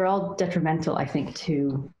they're all detrimental, I think,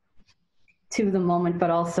 to the moment, but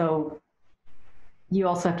also you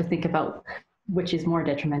also have to think about which is more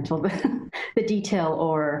detrimental, the detail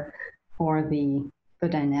or the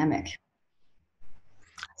dynamic.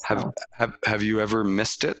 So. Have you ever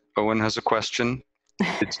missed it? Owen has a question.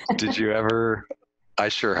 Did you ever? I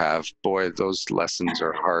sure have. Boy, those lessons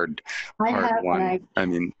are hard. I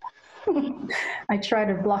mean, I try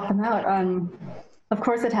to block them out. Of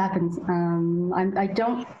course, it happens.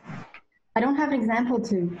 I don't have an example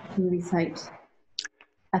to really cite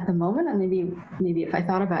at the moment, and maybe if I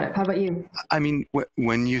thought about it. How about you? I mean,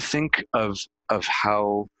 when you think of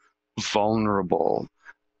how vulnerable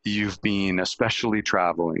you've been, especially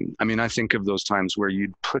traveling. I mean, I think of those times where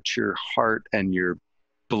you'd put your heart and your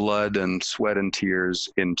blood and sweat and tears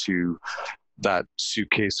into that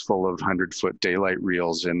suitcase full of 100-foot daylight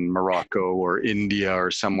reels in Morocco or India or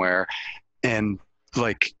somewhere. And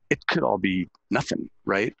like, it could all be nothing,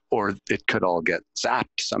 right? Or it could all get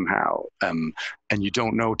zapped somehow. And you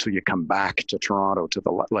don't know till you come back to Toronto to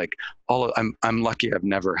the, like, I'm lucky I've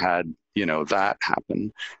never had, that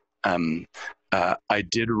happen. I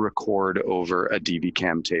did record over a DV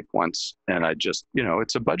cam tape once, and I just,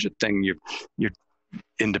 it's a budget thing. You're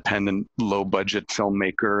independent, low budget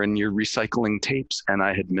filmmaker, and you're recycling tapes. And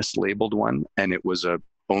I had mislabeled one, and it was a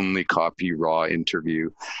only copy raw interview.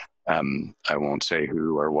 I won't say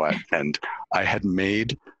who or what. And I had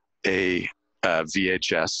made a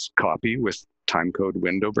VHS copy with timecode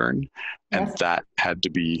window burn, and Yes. that had to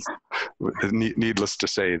be, needless to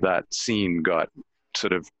say, that scene got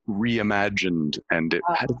sort of reimagined, and it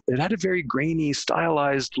had a very grainy,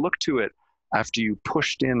 stylized look to it after you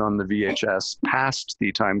pushed in on the VHS past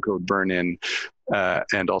the timecode burn in,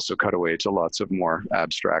 and also cut away to lots of more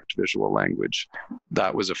abstract visual language.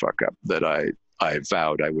 That was a fuck up that I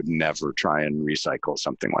vowed I would never try and recycle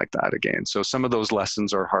something like that again. So some of those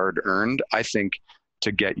lessons are hard earned, I think,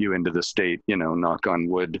 to get you into the state, knock on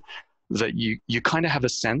wood, that you kind of have a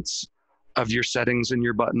sense of your settings and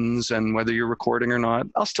your buttons and whether you're recording or not.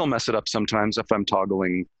 I'll still mess it up sometimes if I'm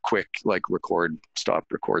toggling quick, like record, stop.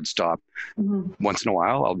 Mm-hmm. Once in a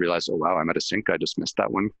while, I'll realize, oh, wow, I'm out of sync. I just missed that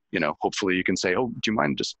one. Hopefully you can say, oh, do you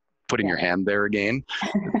mind just putting your hand there again?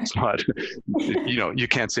 It's not, you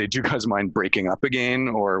can't say, do you guys mind breaking up again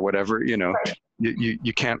or whatever,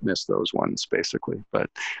 you can't miss those ones basically. But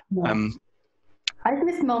I've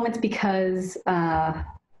missed moments because, sorry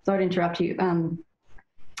to interrupt you,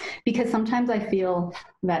 because sometimes I feel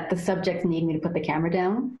that the subjects need me to put the camera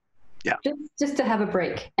down. Yeah. Just to have a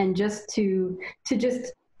break and just to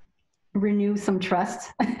just renew some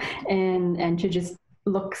trust and to just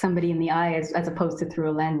look somebody in the eye as opposed to through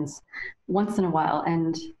a lens once in a while.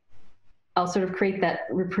 And I'll sort of create that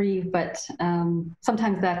reprieve, but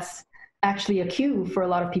sometimes that's actually a cue for a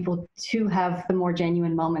lot of people to have the more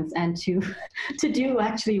genuine moments and to do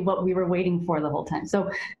actually what we were waiting for the whole time. So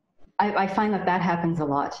I find that happens a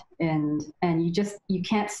lot, and you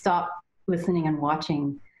can't stop listening and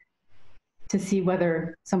watching to see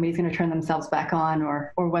whether somebody's going to turn themselves back on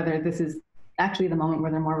or whether this is actually the moment where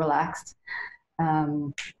they're more relaxed.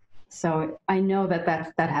 So I know that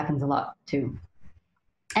happens a lot too.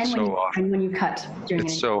 And when you cut during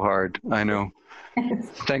it's so hard. I know.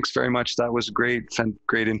 Thanks very much. That was great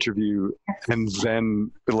interview. And then,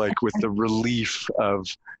 like, with the relief of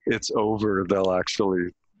it's over, they'll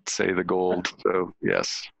actually say the gold. So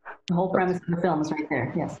yes, the whole premise of the film is right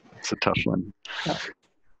there. Yes, it's a tough one.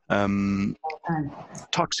 Yep.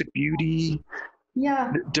 Toxic beauty.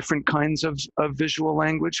 Yeah, different kinds of visual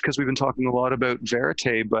language, because we've been talking a lot about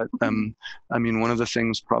verite, but I mean, one of the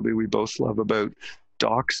things probably we both love about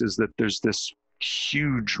docs is that there's this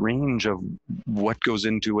huge range of what goes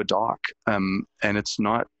into a doc, and it's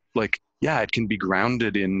not like, it can be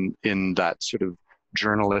grounded in that sort of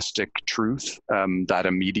journalistic truth, that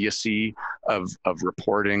immediacy of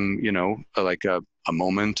reporting, like a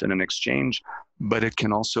moment and an exchange, but it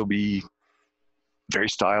can also be very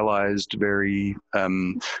stylized, very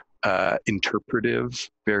interpretive,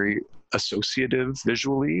 very associative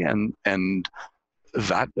visually, and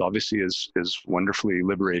that obviously is wonderfully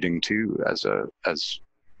liberating too as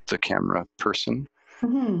the camera person.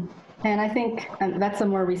 Mm-hmm. And I think that's a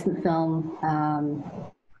more recent film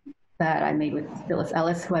that I made with Phyllis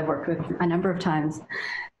Ellis, who I've worked with a number of times,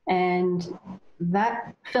 and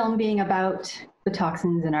that film being about the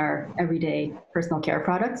toxins in our everyday personal care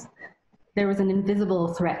products. There was an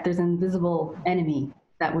invisible threat. There's an invisible enemy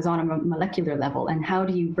that was on a molecular level. And how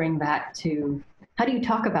do you bring that how do you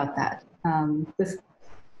talk about that? This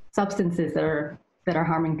substances that are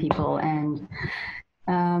harming people. And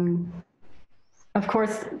of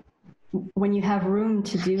course, when you have room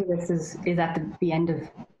to do this is at the end of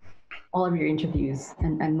all of your interviews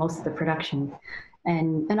and most of the production.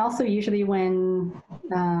 And also usually when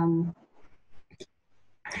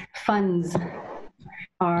funds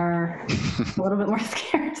are a little bit more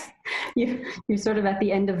scarce, you're sort of at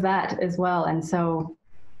the end of that as well. And so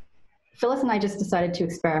Phyllis and I just decided to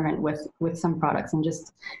experiment with some products and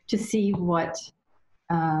just to see what,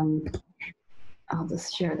 I'll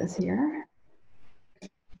just share this here.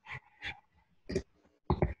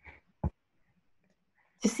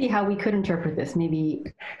 To see how we could interpret this, maybe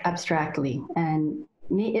abstractly. And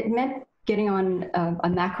it meant getting on a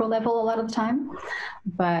macro level a lot of the time,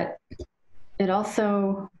 but it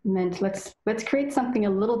also meant let's create something a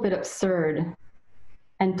little bit absurd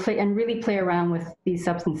and really play around with these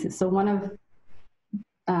substances. So one of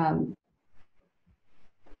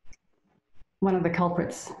the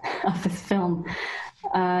culprits of this film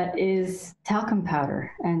is talcum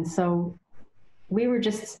powder, and so we were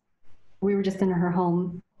just in her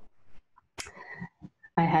home.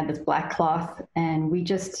 I had this black cloth, and I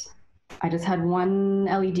just had one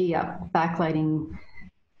LED up, backlighting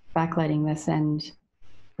this, and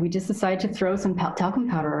we just decided to throw some talcum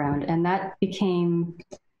powder around, and that became,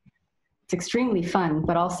 it's extremely fun,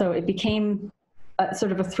 but also it became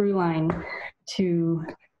sort of a through line to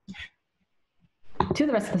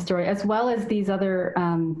the rest of the story, as well as these other,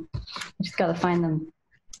 I just got to find them,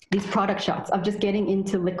 these product shots of just getting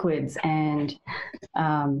into liquids and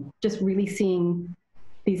just really seeing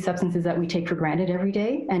these substances that we take for granted every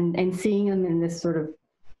day, and seeing them in this sort of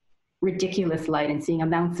ridiculous light, and seeing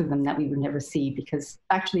amounts of them that we would never see, because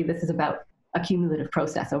actually this is about a cumulative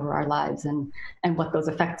process over our lives and what those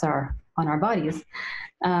effects are on our bodies.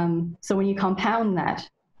 So when you compound that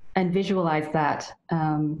and visualize that,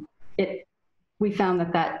 we found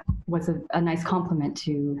that was a nice complement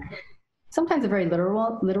to sometimes a very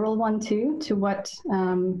literal one too, to what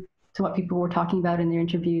people were talking about in their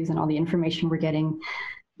interviews and all the information we're getting.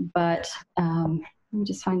 But let me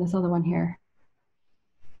just find this other one here.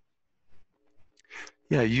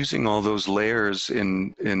 Yeah, using all those layers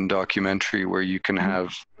in documentary, where you can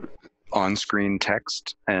have on-screen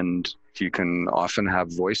text and you can often have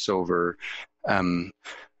voiceover.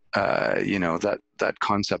 You know, that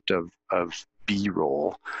concept of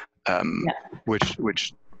B-roll,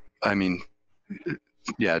 which I mean,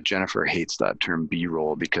 yeah, Jennifer hates that term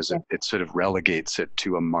B-roll because it sort of relegates it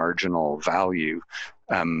to a marginal value.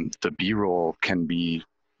 The B-roll can be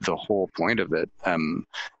the whole point of it,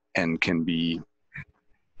 and can be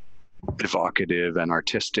evocative and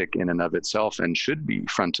artistic in and of itself, and should be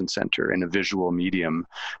front and center in a visual medium.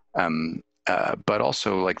 But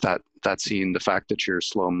also, like that scene, the fact that you're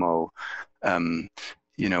slow-mo,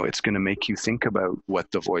 you know, it's going to make you think about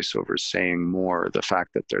what the voiceover is saying more. The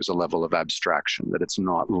fact that there's a level of abstraction, that it's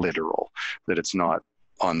not literal, that it's not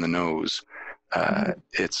on the nose.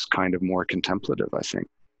 It's kind of more contemplative, I think.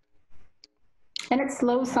 And it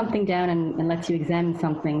slows something down and lets you examine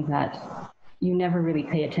something that you never really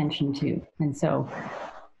pay attention to. And so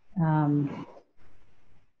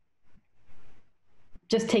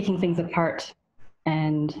just taking things apart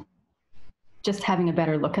and just having a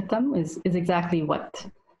better look at them is exactly what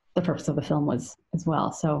the purpose of the film was as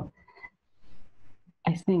well. So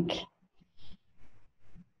I think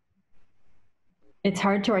it's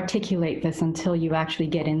hard to articulate this until you actually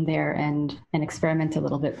get in there and experiment a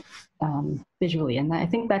little bit visually. And I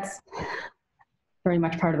think that's very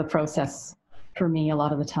much part of the process for me a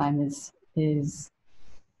lot of the time, is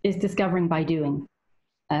discovering by doing.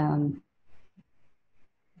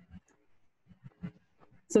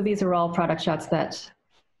 So these are all product shots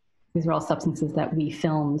these are all substances that we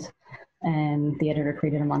filmed and the editor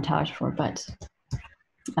created a montage for, but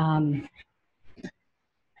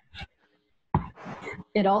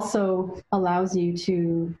it also allows you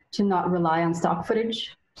to not rely on stock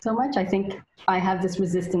footage so much. I think I have this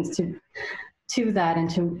resistance to that, and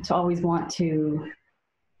to always want to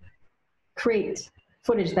create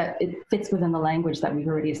footage that it fits within the language that we've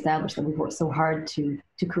already established, that we've worked so hard to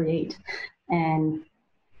create. And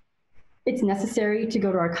it's necessary to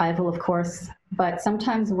go to archival, of course, but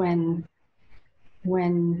sometimes when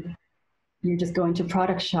you're just going to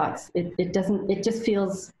product shots, it just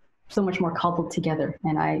feels so much more cobbled together.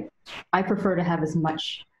 And I prefer to have as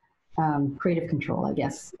much creative control, I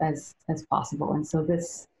guess, as possible. And so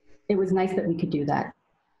it was nice that we could do that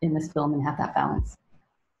in this film and have that balance.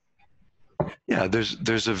 Yeah,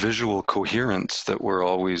 there's a visual coherence that we're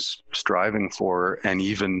always striving for, and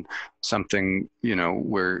even something, you know,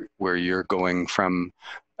 where you're going from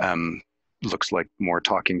looks like more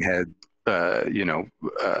talking head, you know,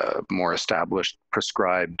 more established,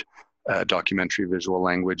 prescribed documentary visual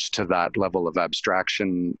language, to that level of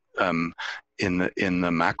abstraction in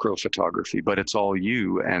the macro photography. But it's all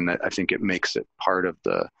you, and I think it makes it part of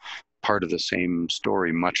the same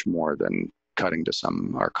story much more than cutting to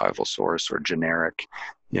some archival source or generic,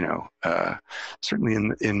 you know.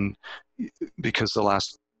 Certainly in because the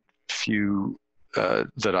last few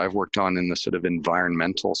that I've worked on in the sort of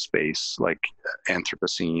environmental space, like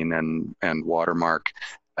Anthropocene and Watermark,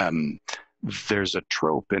 there's a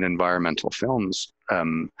trope in environmental films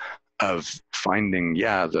of finding,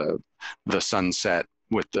 the sunset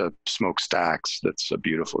with the smokestacks. That's a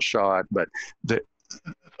beautiful shot, but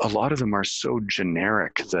a lot of them are so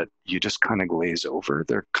generic that you just kind of glaze over.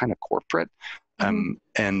 They're kind of corporate. And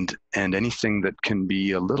anything that can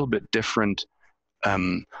be a little bit different,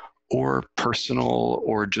 or personal,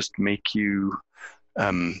 or just make you,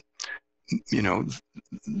 you know,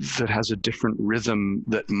 that has a different rhythm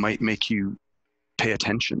that might make you pay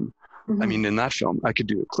attention. I mean, in that film, I could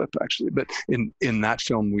do a clip actually, but in that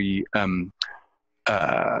film, we,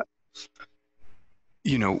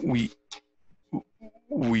 you know,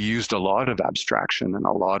 we used a lot of abstraction and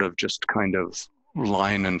a lot of just kind of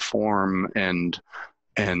line and form, and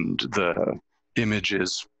the image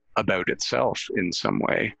is about itself in some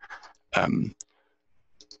way.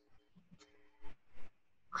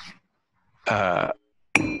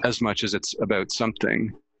 As much as it's about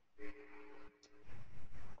something.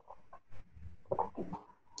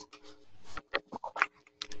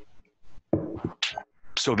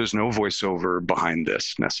 So there's no voiceover behind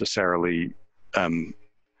this necessarily.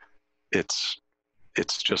 It's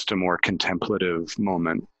just a more contemplative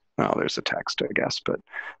moment. Well, there's a text, I guess, but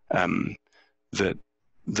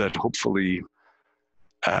that hopefully,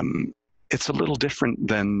 it's a little different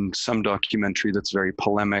than some documentary that's very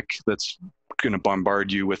polemic, that's going to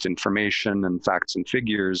bombard you with information and facts and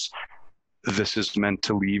figures. This is meant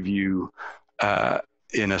to leave you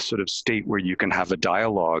in a sort of state where you can have a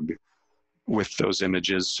dialogue with those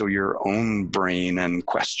images, so your own brain and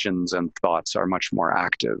questions and thoughts are much more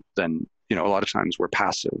active than, you know, a lot of times we're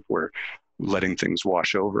passive, we're letting things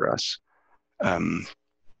wash over us. But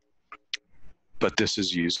this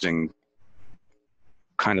is using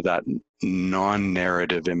kind of that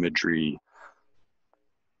non-narrative imagery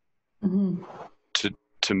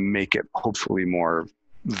to make it hopefully more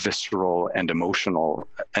visceral and emotional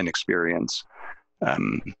an experience.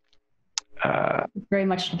 Very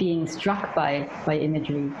much being struck by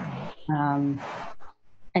imagery, and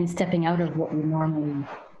stepping out of what we normally,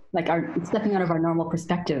 like, stepping out of our normal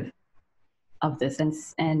perspective of this,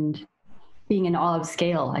 and being in awe of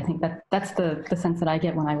scale. I think that's the sense that I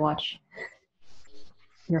get when I watch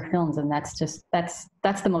your films, and that's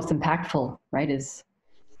the most impactful, right? Is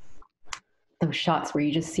those shots where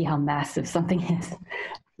you just see how massive something is.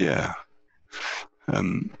 Yeah.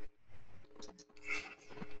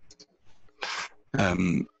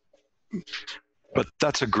 But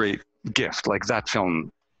that's a great gift. Like that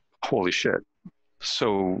film, holy shit,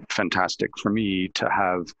 so fantastic for me to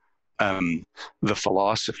have the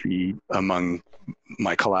philosophy among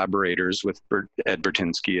my collaborators with Ed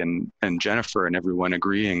Bertinsky and Jennifer and everyone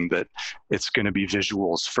agreeing that it's going to be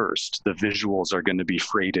visuals first. The visuals are going to be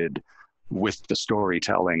freighted with the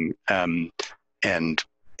storytelling, and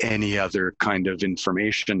any other kind of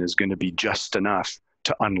information is going to be just enough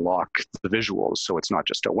to unlock the visuals. So it's not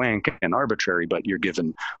just a wank and arbitrary, but you're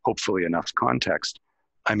given hopefully enough context.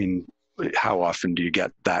 I mean, how often do you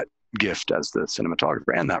get that gift as the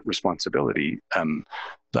cinematographer and that responsibility?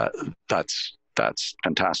 That's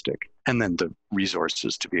fantastic. And then the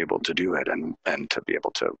resources to be able to do it, and to be able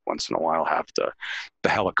to once in a while have the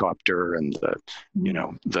helicopter and the, you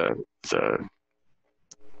know, the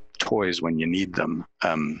toys when you need them,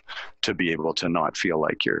 to be able to not feel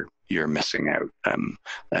like you're missing out,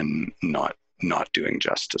 and not doing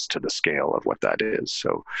justice to the scale of what that is.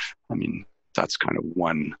 So, I mean, that's kind of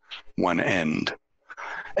one end,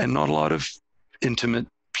 and not a lot of intimate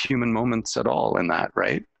human moments at all in that,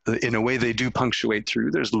 right? In a way, they do punctuate through.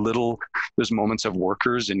 There's moments of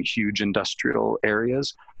workers in huge industrial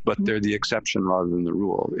areas, but they're the exception rather than the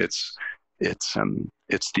rule. It's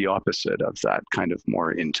the opposite of that kind of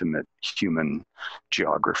more intimate human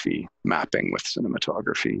geography mapping with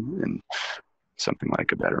cinematography in something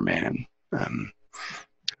like A Better Man.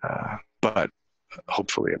 But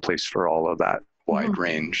hopefully a place for all of that wide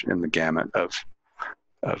range in the gamut of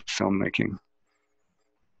filmmaking.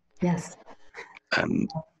 Yes.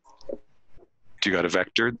 Do you got a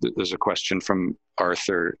vector? There's a question from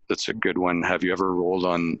Arthur that's a good one. Have you ever rolled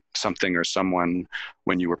on something or someone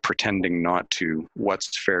when you were pretending not to?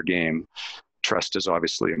 What's fair game? Trust is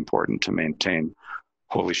obviously important to maintain.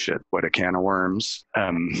 Holy shit, what a can of worms.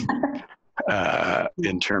 In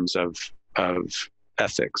terms of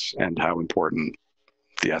ethics and how important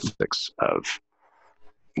the ethics of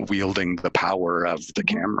wielding the power of the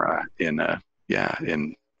camera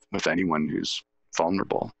with anyone who's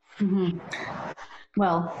vulnerable.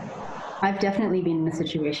 Well, I've definitely been in a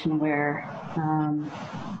situation where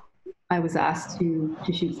I was asked to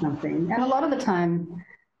shoot something, and a lot of the time,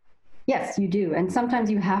 yes, you do, and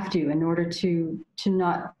sometimes you have to in order to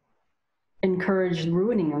not encourage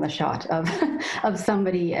ruining of the shot of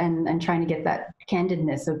somebody, and trying to get that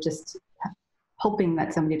candidness of just hoping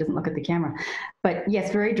that somebody doesn't look at the camera. But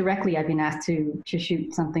yes, very directly, I've been asked to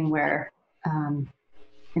shoot something where,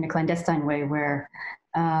 in a clandestine way, where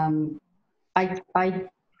I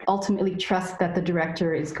ultimately trust that the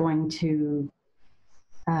director is going to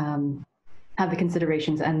have the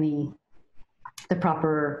considerations and the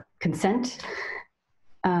proper consent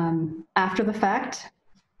after the fact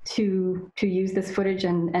to use this footage,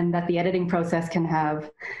 and that the editing process can have,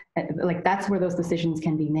 like, that's where those decisions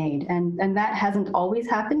can be made. And that hasn't always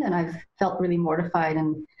happened, and I've felt really mortified,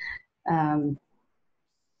 and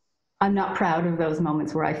I'm not proud of those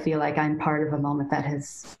moments where I feel like I'm part of a moment that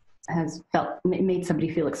has made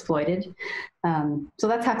somebody feel exploited. So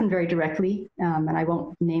that's happened very directly, and I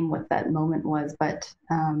won't name what that moment was, but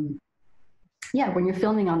yeah, when you're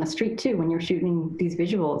filming on the street too, when you're shooting these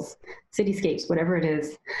visuals, cityscapes, whatever it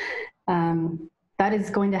is, that is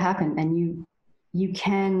going to happen, and you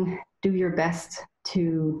can do your best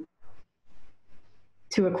to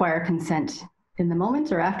acquire consent in the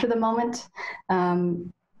moment or after the moment.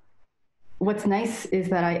 What's nice is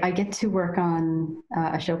that I get to work on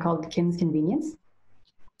a show called Kim's Convenience.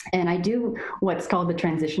 And I do what's called the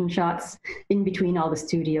transition shots in between all the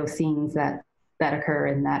studio scenes that occur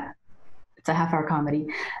in that. It's a half-hour comedy.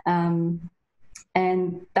 And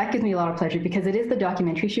that gives me a lot of pleasure because it is the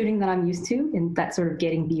documentary shooting that I'm used to, in that sort of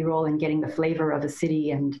getting B-roll and getting the flavor of a city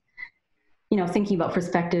and, you know, thinking about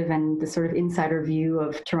perspective and the sort of insider view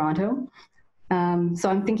of Toronto. So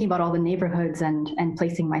I'm thinking about all the neighborhoods and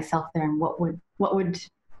placing myself there, and what would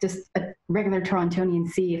just a regular Torontonian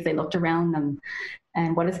see if they looked around them,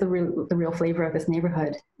 and what is the real flavor of this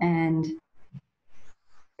neighborhood. And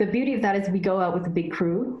the beauty of that is we go out with a big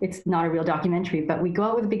crew. It's not a real documentary, but we go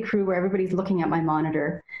out with a big crew where everybody's looking at my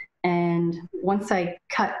monitor. And once I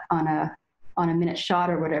cut on a minute shot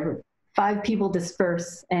or whatever, 5 people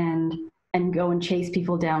disperse and go and chase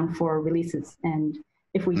people down for releases. And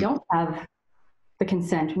if we don't have the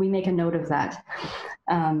consent, we make a note of that.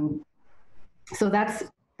 So that's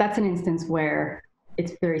an instance where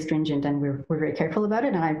it's very stringent, and we're very careful about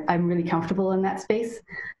it, and I'm really comfortable in that space.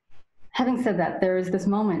 Having said that, there is this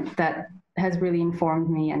moment that has really informed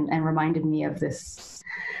me and reminded me of this,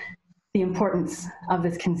 the importance of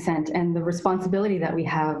this consent and the responsibility that we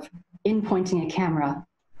have in pointing a camera,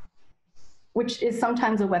 which is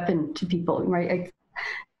sometimes a weapon to people, right?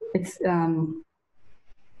 It's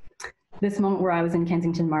this moment where I was in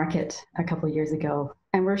Kensington Market a couple of years ago,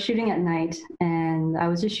 and we're shooting at night, and I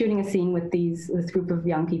was just shooting a scene with this group of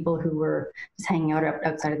young people who were just hanging out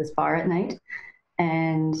outside of this bar at night,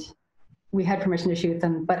 and we had permission to shoot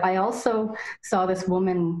them. But I also saw this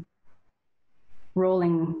woman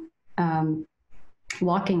walking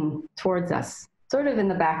towards us, sort of in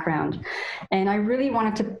the background, and I really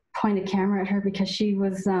wanted to point a camera at her because she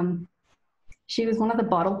was one of the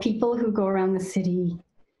bottle people who go around the city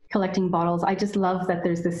collecting bottles. I just love that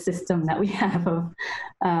there's this system that we have of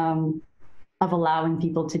allowing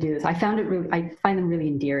people to do this. I find them really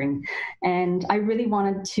endearing. And I really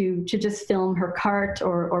wanted to just film her cart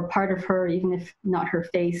or part of her, even if not her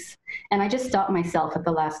face. And I just stopped myself at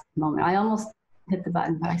the last moment. I almost hit the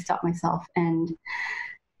button, but I stopped myself. And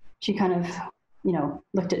she kind of, you know,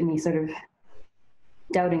 looked at me sort of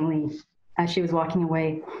doubtingly as she was walking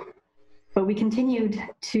away. But we continued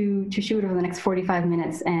to shoot over the next 45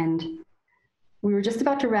 minutes, and we were just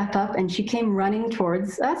about to wrap up, and she came running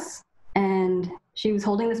towards us, and she was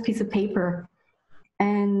holding this piece of paper.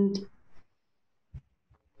 And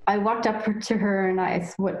I walked up to her, and I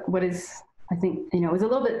asked, what is, I think, you know, it was a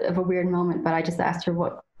little bit of a weird moment, but I just asked her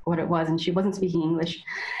what it was, and she wasn't speaking English.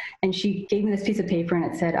 And she gave me this piece of paper, and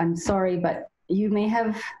it said, "I'm sorry, but you may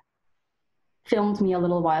have filmed me a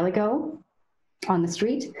little while ago on the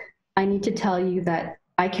street. I need to tell you that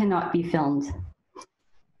I cannot be filmed.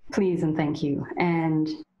 Please and thank you." And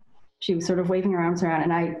she was sort of waving her arms around,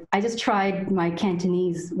 and I just tried my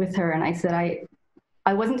Cantonese with her, and I said,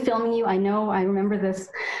 I wasn't filming you. I know, I remember this.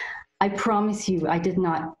 I promise you I did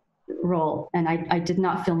not roll, and I did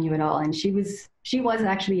not film you at all. And she was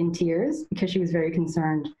actually in tears because she was very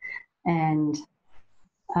concerned. And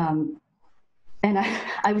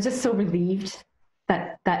I was just so relieved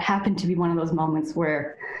that happened to be one of those moments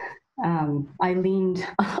where I leaned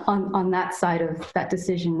on that side of that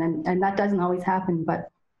decision, and that doesn't always happen, but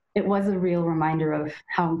it was a real reminder of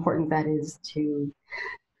how important that is to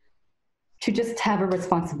just have a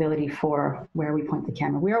responsibility for where we point the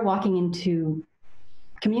camera. We are walking into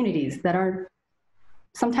communities that are,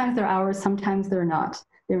 sometimes they're ours, sometimes they're not.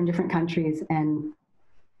 They're in different countries, and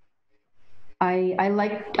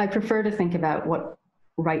I prefer to think about what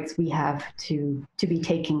rights we have to be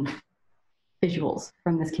taking visuals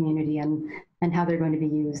from this community, and and how they're going to be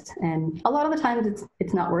used. And a lot of the times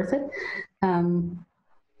it's not worth it.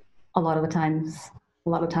 A lot of the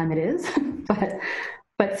time it is,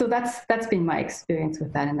 but so that's been my experience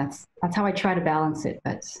with that, and that's how I try to balance it.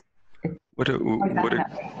 But what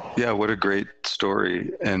a great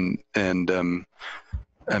story. And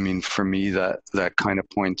I mean, for me, that kind of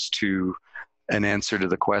points to an answer to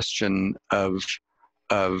the question of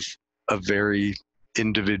a very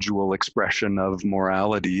individual expression of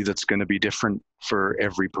morality that's going to be different for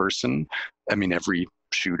every person. I mean, every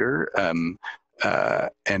shooter,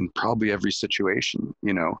 and probably every situation.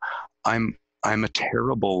 You know, I'm a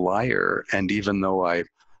terrible liar, and even though I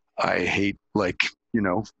hate, like, you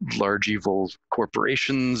know, large evil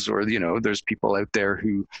corporations, or, you know, there's people out there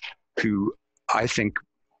who I think,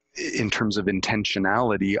 in terms of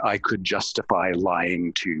intentionality, I could justify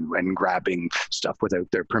lying to and grabbing stuff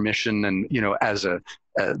without their permission, and, you know, as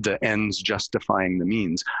the ends justifying the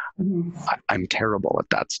means. Mm-hmm. I'm terrible at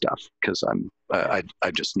that stuff because I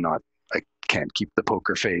just not, I can't keep the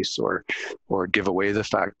poker face or give away the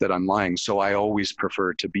fact that I'm lying. So I always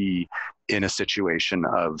prefer to be in a situation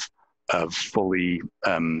of fully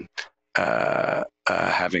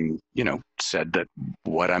having, you know, said that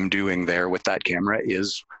what I'm doing there with that camera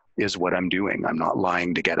is what I'm doing. I'm not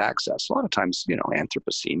lying to get access. A lot of times, you know,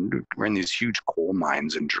 Anthropocene, we're in these huge coal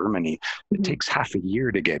mines in Germany. It takes half a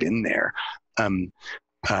year to get in there. And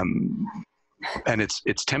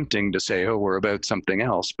it's tempting to say, oh, we're about something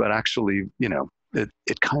else, but actually, you know,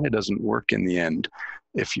 it kind of doesn't work in the end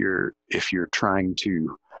if you're trying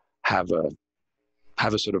to have a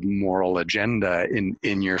sort of moral agenda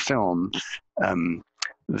in your film.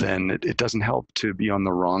 Then it doesn't help to be on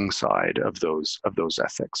the wrong side of those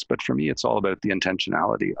ethics. But for me, it's all about the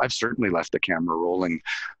intentionality. I've certainly left the camera rolling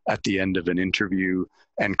at the end of an interview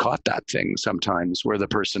and caught that thing sometimes where the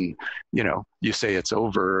person, you know, you say it's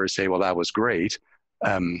over or say, well, that was great.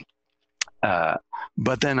 But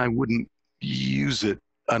then I wouldn't use it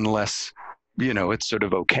unless, you know, it's sort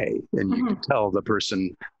of okay. And you can tell the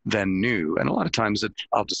person then knew. And a lot of times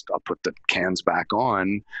I'll put the cans back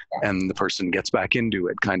on and the person gets back into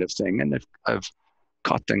it, kind of thing. And I've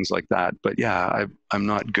caught things like that. But yeah, I'm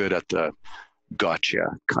not good at the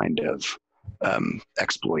gotcha kind of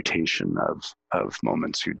exploitation of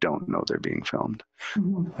moments who don't know they're being filmed.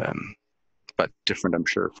 Mm-hmm. But different, I'm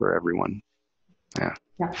sure, for everyone. Yeah.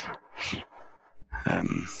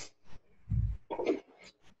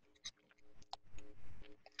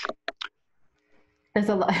 There's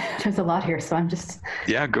a lot here, so I'm just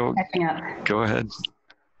catching up. Go ahead.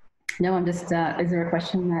 No, I'm just, is there a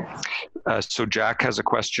question that? So Jack has a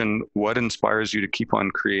question. What inspires you to keep on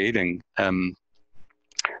creating? You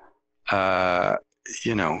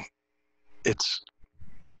know, it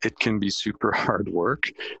can be super hard work.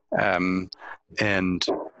 And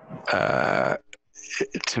to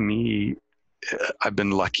me, I've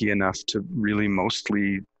been lucky enough to really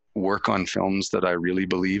mostly work on films that I really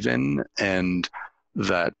believe in and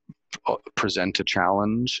that present a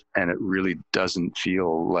challenge, and it really doesn't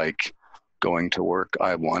feel like going to work.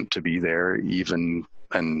 I want to be there, even,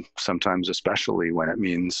 and sometimes especially when it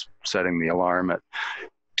means setting the alarm at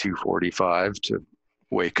 2:45 to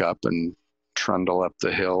wake up and trundle up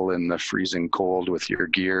the hill in the freezing cold with your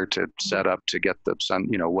gear to set up to get the sun,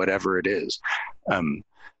 you know, whatever it is,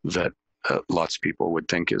 that lots of people would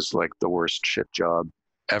think is like the worst shit job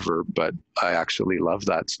ever, but I actually love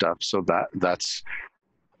that stuff. So that's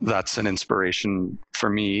an inspiration for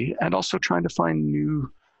me, and also trying to find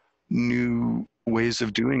new ways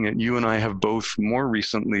of doing it. You and I have both more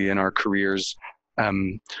recently in our careers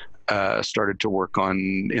started to work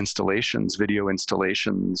on installations, video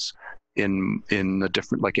installations in a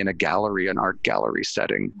different, like in a gallery, an art gallery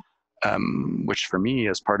setting, which for me,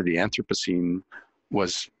 as part of the Anthropocene,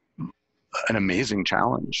 was an amazing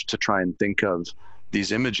challenge to try and think of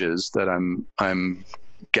these images that I'm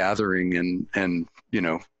gathering and you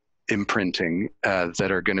know, imprinting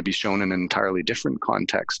that are going to be shown in an entirely different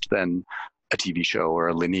context than a TV show or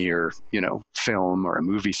a linear, you know, film or a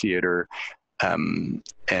movie theater. And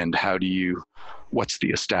what's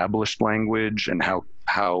the established language, and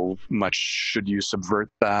how much should you subvert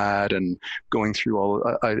that, and going through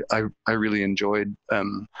all, I really enjoyed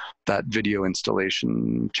that video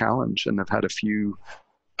installation challenge, and I've had a few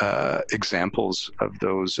examples of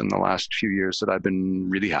those in the last few years that I've been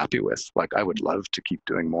really happy with. Like, I would love to keep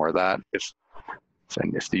doing more of that if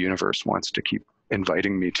the universe wants to keep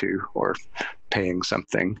inviting me to, or paying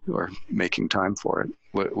something, or making time for it.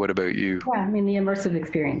 What about you? Yeah, I mean, the immersive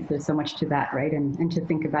experience, there's so much to that, right? And to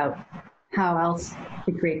think about how else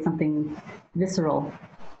to create something visceral,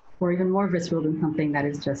 or even more visceral than something that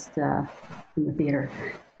is just in the theater.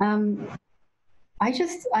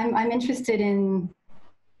 I'm interested in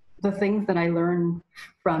the things that I learn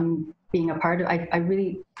from being a part of.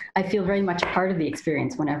 I feel very much a part of the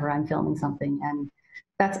experience whenever I'm filming something, and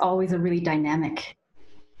that's always a really dynamic,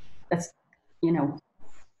 that's, you know,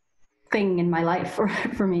 thing in my life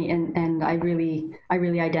for me, and I really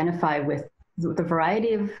identify with the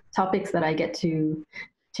variety of topics that I get to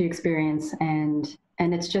experience, and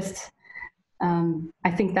it's just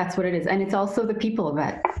I think that's what it is, and it's also the people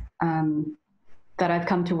that that I've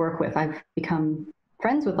come to work with. I've become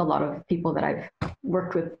friends with a lot of people that I've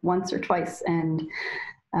worked with once or twice, and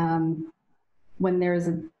when there's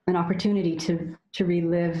an opportunity to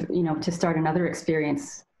relive, you know, to start another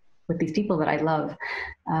experience with these people that I love,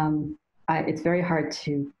 it's very hard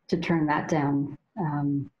to turn that down.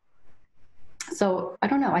 So I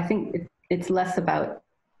don't know. I think it's less about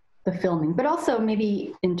the filming, but also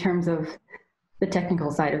maybe in terms of the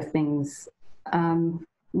technical side of things,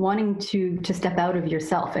 wanting to step out of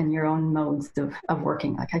yourself and your own modes of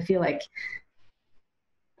working. Like I feel like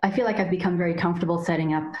I've become very comfortable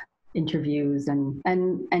setting up interviews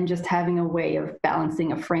and just having a way of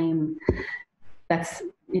balancing a frame that's,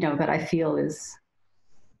 you know, that I feel is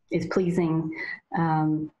pleasing.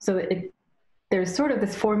 So there's sort of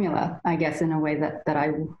this formula, I guess, in a way that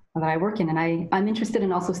I work in, and I'm interested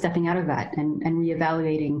in also stepping out of that and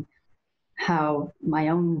reevaluating how my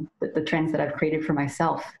own the trends that I've created for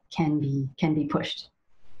myself can be pushed.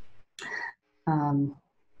 And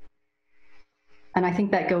I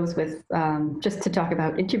think that goes with just to talk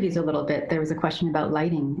about interviews a little bit. There was a question about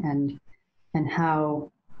lighting and how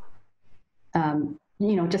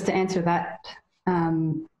you know, just to answer that.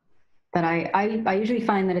 That I usually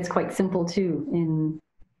find that it's quite simple too.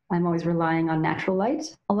 I'm always relying on natural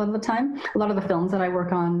light a lot of the time. A lot of the films that I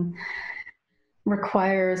work on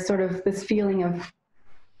require sort of this feeling of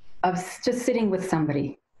just sitting with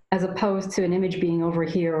somebody, as opposed to an image being over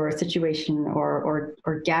here or a situation or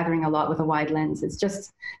gathering a lot with a wide lens. It's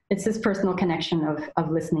this personal connection of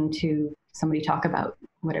listening to somebody talk about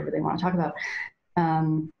whatever they want to talk about.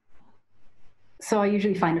 So I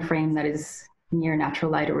usually find a frame that is near natural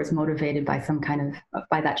light or is motivated by some kind of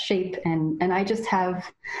by that shape, and I just have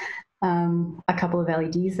a couple of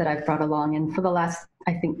LEDs that I've brought along, and for the last,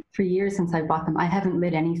 I think, 3 years since I bought them, I haven't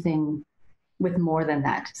lit anything with more than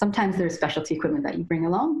that. Sometimes there's specialty equipment that you bring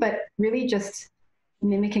along, but really just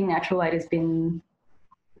mimicking natural light has been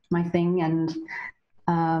my thing, and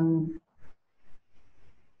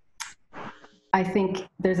I think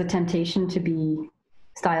there's a temptation to be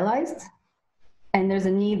stylized. And there's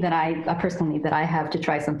a personal need that I have to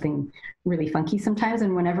try something really funky sometimes.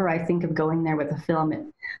 And whenever I think of going there with a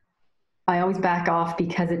film, I always back off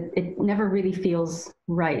because it never really feels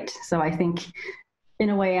right. So I think in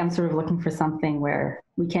a way I'm sort of looking for something where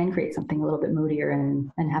we can create something a little bit moodier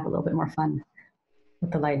and have a little bit more fun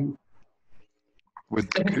with the lighting.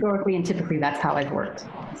 So historically and typically that's how I've worked.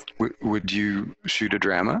 Would you shoot a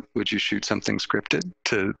drama? Would you shoot something scripted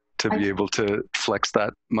to be able to flex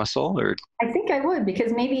that muscle? Or I think I would,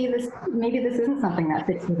 because maybe this isn't something that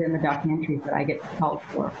fits within the documentaries that I get called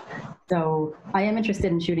for. So I am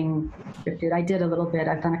interested in shooting scripted. I did a little bit.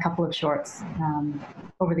 I've done a couple of shorts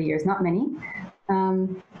over the years, not many.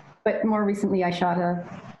 But more recently I shot a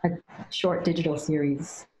short digital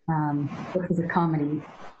series, which was a comedy,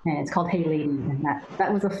 and it's called Hey Lady. And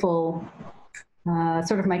that was a full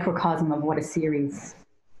sort of microcosm of what a series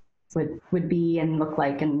would be and look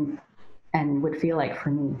like and would feel like for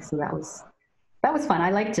me. So that was fun.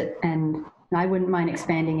 I liked it, and I wouldn't mind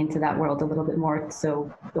expanding into that world a little bit more,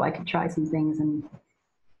 so I could try some things and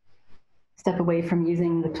step away from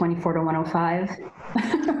using the 24 to 105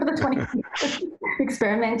 or the 20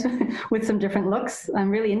 experiment with some different looks. I'm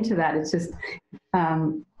really into that. It's just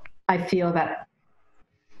I feel that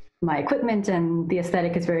my equipment and the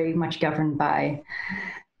aesthetic is very much governed by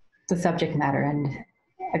the subject matter, and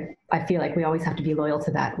I feel like we always have to be loyal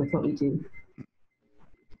to that with what we do.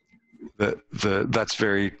 That's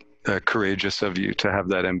very courageous of you to have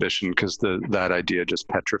that ambition, because that idea just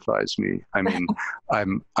petrifies me. I mean,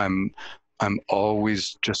 I'm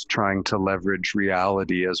always just trying to leverage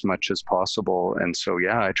reality as much as possible, and so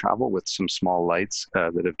yeah, I travel with some small lights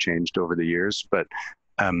that have changed over the years, but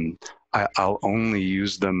I'll only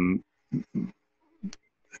use them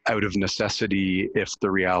out of necessity if the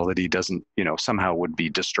reality doesn't, you know, somehow would be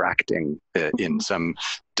distracting in some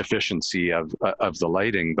deficiency of the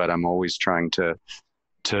lighting. But I'm always trying to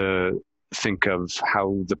think of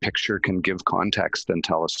how the picture can give context and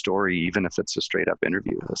tell a story, even if it's a straight up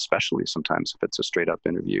interview, especially sometimes if it's a straight up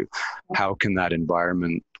interview. How can that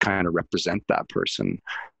environment kind of represent that person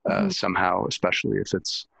somehow, especially if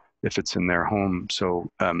it's in their home? So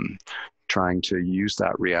trying to use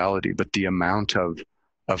that reality. But the amount of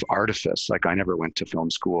artifice, like I never went to film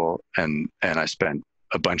school, and I spent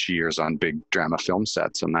a bunch of years on big drama film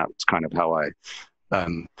sets, and that's kind of how I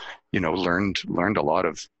learned a lot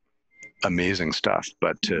of amazing stuff.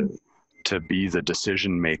 But to be the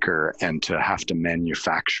decision maker and to have to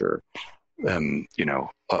manufacture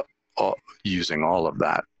using all of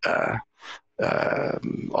that,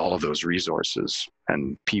 all of those resources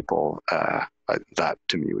and people, that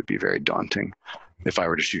to me would be very daunting. If I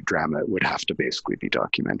were to shoot drama, it would have to basically be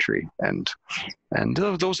documentary, and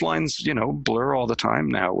those lines, blur all the time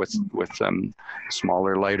now with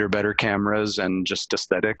smaller, lighter, better cameras and just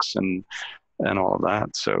aesthetics and all of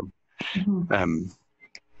that. So,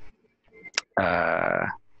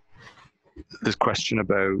 this question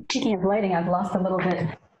about, speaking of lighting, I've lost a little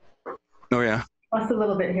bit. Oh yeah, lost a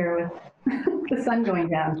little bit here with the sun going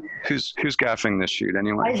down. Who's gaffing this shoot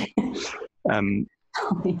anyway?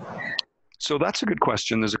 So that's a good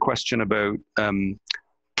question. There's a question about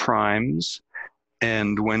primes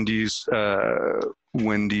and when do you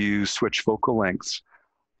switch focal lengths?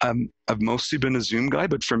 I've mostly been a zoom guy,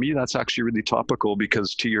 but for me that's actually really topical,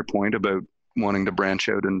 because to your point about wanting to branch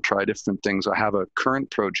out and try different things, I have a current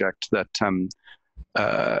project that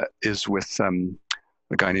is with a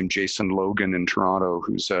guy named Jason Logan in Toronto,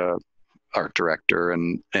 who's a art director,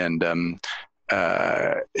 and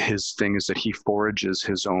his thing is that he forages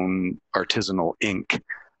his own artisanal ink,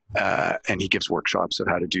 and he gives workshops of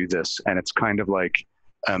how to do this. And it's kind of like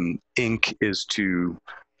ink is to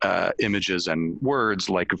images and words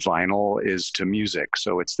like vinyl is to music.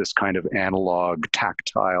 So it's this kind of analog,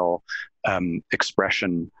 tactile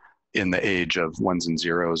expression in the age of ones and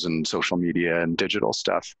zeros and social media and digital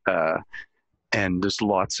stuff. And there's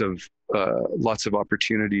lots of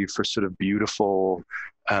opportunity for sort of beautiful,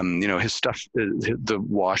 his stuff, the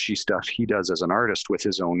washy stuff he does as an artist with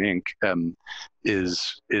his own ink,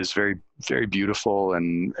 is very, very beautiful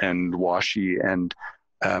and washy. And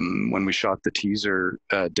when we shot the teaser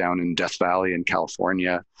down in Death Valley in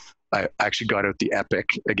California, I actually got out the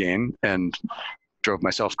Epoch again and drove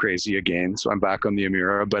myself crazy again. So I'm back on the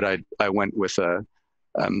Amira, but I went with a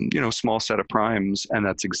small set of primes, and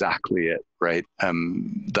that's exactly it, right?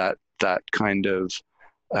 That kind of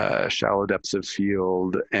shallow depths of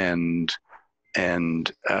field and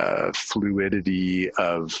fluidity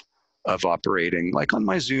of operating. Like on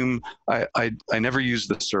my zoom, I never use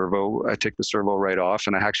the servo. I take the servo right off,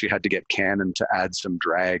 and I actually had to get Canon to add some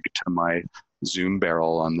drag to my zoom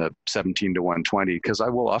barrel on the 17 to 120, because I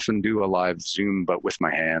will often do a live zoom but with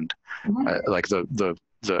my hand. Like the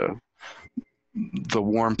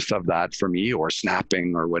warmth of that for me, or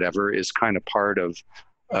snapping or whatever, is kind of part of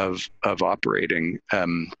operating.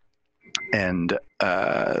 And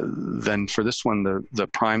then for this one, the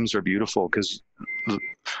primes are beautiful because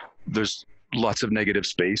there's lots of negative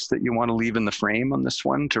space that you want to leave in the frame on this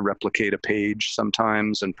one to replicate a page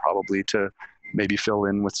sometimes, and probably to maybe fill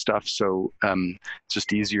in with stuff. So it's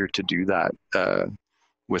just easier to do that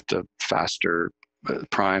with the faster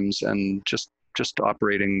primes, and just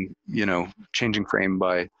operating, changing frame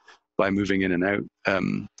by moving in and out.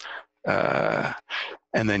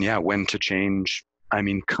 And then, when to change, I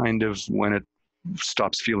mean, kind of when it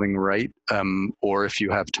stops feeling right, or if you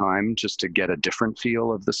have time just to get a different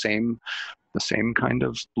feel of the same kind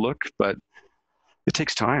of look. But it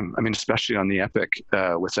takes time. I mean, especially on the Epoch,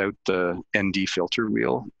 without the ND filter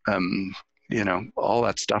wheel, all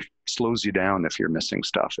that stuff slows you down if you're missing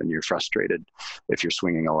stuff and you're frustrated, if you're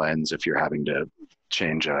swinging a lens, if you're having to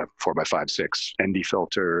change a 4x5.6 ND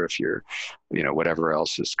filter, if you're, whatever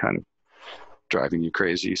else is kind of driving you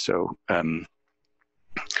crazy. So I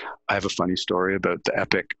have a funny story about the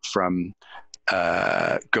Epoch from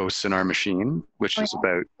Ghosts in Our Machine, which is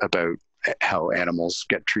about how animals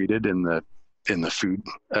get treated in the food,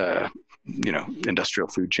 industrial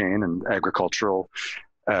food chain and agricultural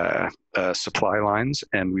supply lines.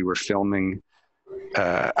 And we were filming,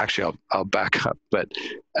 actually I'll back up, but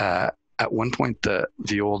at one point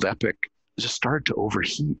the old Epoch just started to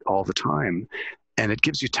overheat all the time, and it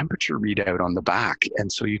gives you temperature readout on the back.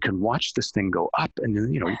 And so you can watch this thing go up,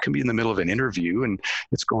 and you can be in the middle of an interview and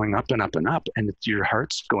it's going up and up and up, and your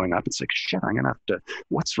heart's going up. It's like, shit, I'm gonna have to,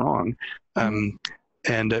 what's wrong?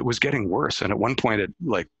 And it was getting worse. And at one point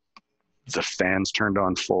the fans turned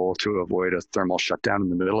on full to avoid a thermal shutdown in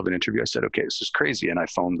the middle of an interview. I said, okay, this is crazy. And I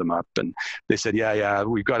phoned them up, and they said, yeah,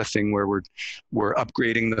 we've got a thing where we're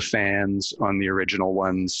upgrading the fans on the original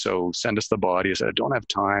ones. So send us the body. I said, I don't have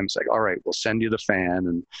time. It's like, all right, we'll send you the fan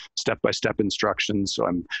and step-by-step instructions. So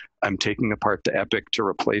I'm taking apart the Epoch to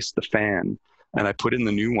replace the fan, and I put in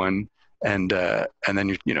the new one. And then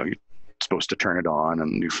you're supposed to turn it on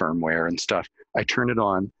and new firmware and stuff. I turn it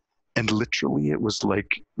on, and literally it was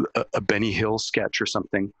like a Benny Hill sketch or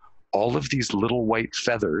something. All of these little white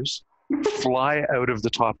feathers fly out of the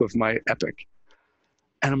top of my Epoch.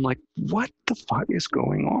 And I'm like, what the fuck is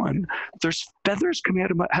going on? There's feathers coming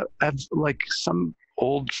out of my, have like some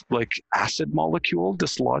old like acid molecule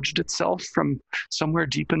dislodged itself from somewhere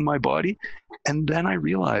deep in my body. And then I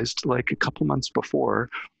realized, like a couple months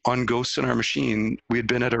before, on Ghosts in Our Machine, we had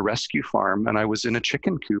been at a rescue farm and I was in a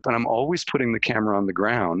chicken coop, and I'm always putting the camera on the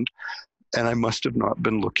ground, and I must have not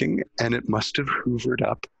been looking, and it must have hoovered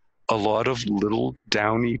up a lot of little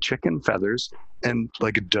downy chicken feathers. And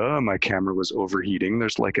like, duh, my camera was overheating.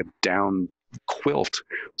 There's like a down quilt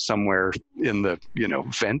somewhere in the,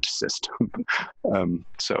 vent system.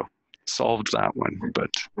 So solved that one. But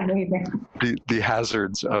the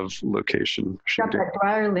hazards of location Got that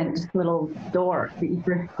dryer lint little door that you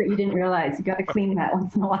didn't realize. You got to clean that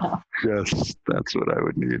once in a while. Yes, that's what I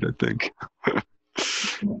would need, I think.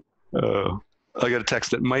 I got a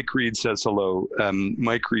text that Mike Reed says hello.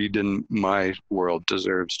 Mike Reed in my world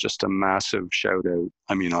deserves just a massive shout out.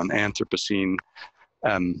 I mean, on Anthropocene,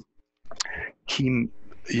 I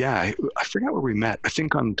forgot where we met. I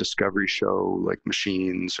think on Discovery Show, like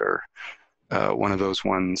Machines or one of those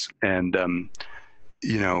ones. And,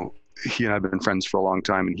 he and I have been friends for a long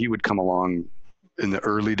time, and he would come along in the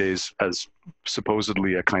early days as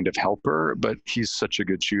supposedly a kind of helper, but he's such a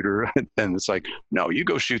good shooter. And it's like, no, you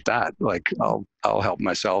go shoot that. Like, I'll help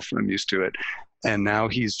myself. I'm used to it. And now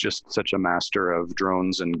he's just such a master of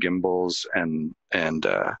drones and gimbals and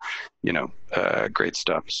great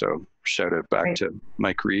stuff. So shout out back to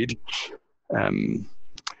Mike Reed. What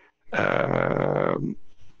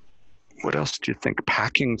else do you think?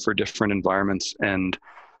 Packing for different environments and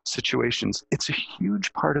situations. It's a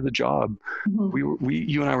huge part of the job. Mm-hmm.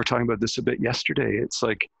 You and I were talking about this a bit yesterday. It's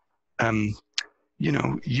like,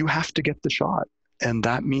 you have to get the shot. And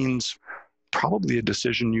that means probably a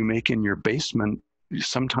decision you make in your basement,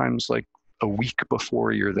 sometimes like a week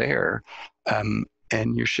before you're there. And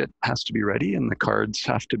your shit has to be ready and the cards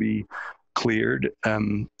have to be cleared,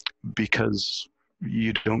 because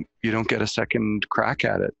you don't get a second crack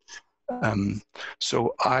at it.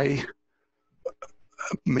 So I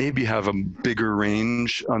maybe have a bigger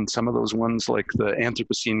range on some of those ones. Like the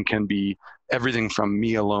Anthropocene can be everything from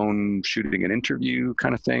me alone shooting an interview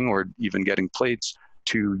kind of thing, or even getting plates,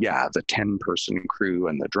 to the 10-person crew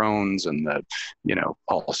and the drones and the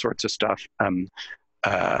all sorts of stuff.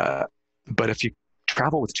 But if you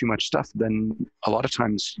travel with too much stuff, then a lot of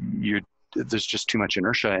times there's just too much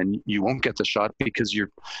inertia and you won't get the shot because you're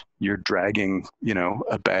dragging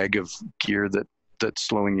a bag of gear that's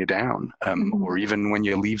slowing you down. Or even when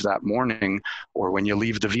you leave that morning, or when you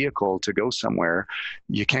leave the vehicle to go somewhere,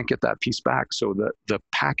 you can't get that piece back. So the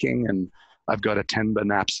packing, and I've got a Tenba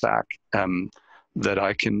knapsack that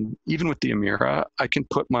I can, even with the Amira, I can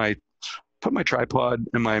put my tripod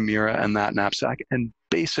and my Amira and that knapsack and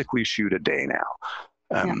basically shoot a day now,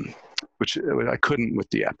 which I couldn't with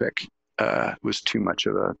the Epoch. It was too much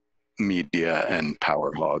of a media and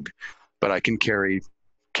power hog, but I can carry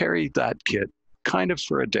that kit kind of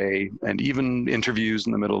for a day, and even interviews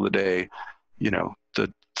in the middle of the day. The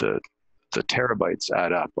terabytes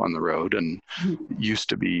add up on the road, and used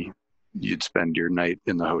to be you'd spend your night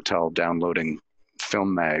in the hotel downloading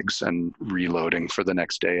film mags and reloading for the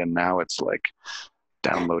next day, and now it's like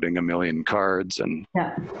downloading a million cards and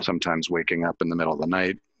sometimes waking up in the middle of the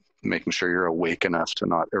night making sure you're awake enough to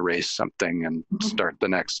not erase something and start the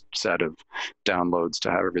next set of downloads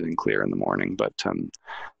to have everything clear in the morning. But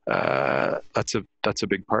that's a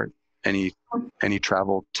big part. Any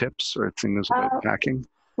travel tips or things about packing?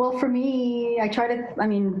 Well, for me, I try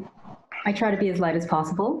to be as light as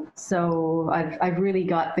possible. So I've really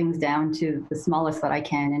got things down to the smallest that I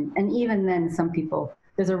can. And even then,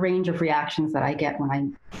 there's a range of reactions that I get when I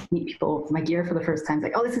meet people with my gear for the first time. It's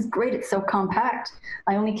like, oh, this is great. It's so compact.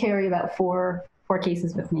 I only carry about four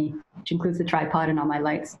cases with me, which includes the tripod and all my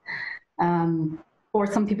lights. Or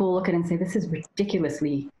some people look at it and say, this is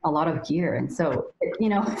ridiculously a lot of gear. And so,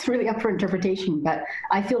 it's really up for interpretation, but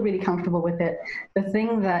I feel really comfortable with it. The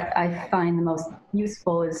thing that I find the most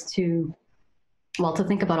useful is to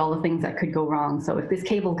think about all the things that could go wrong. So if this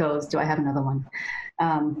cable goes, do I have another one?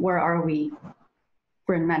 Where are we? If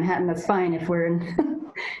we're in Manhattan, that's fine. If we're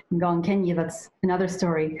in Ngong, Kenya, that's another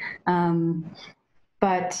story.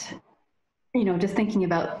 But, just thinking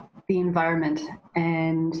about the environment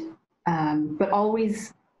but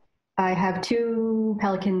always I have 2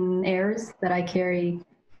 Pelican Airs that I carry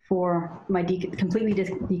for my completely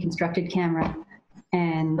deconstructed camera,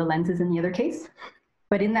 and the lenses in the other case.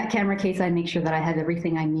 But in that camera case, I make sure that I have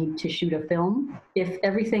everything I need to shoot a film. If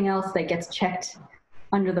everything else that gets checked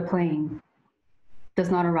under the plane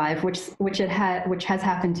does not arrive, which has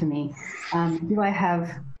happened to me, do I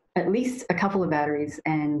have at least a couple of batteries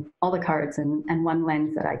and all the cards and one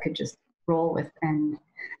lens that I could just roll with? And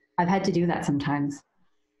I've had to do that sometimes.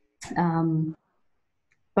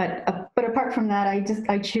 But apart from that,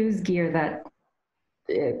 I choose gear that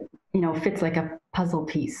fits like a puzzle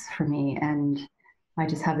piece for me, and I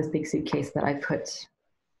just have this big suitcase that I put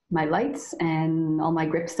my lights and all my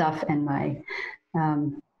grip stuff and my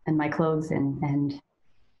clothes in. And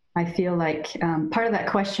I feel like part of that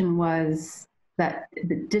question was that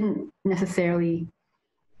it didn't necessarily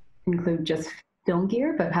include just film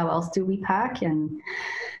gear, but how else do we pack? And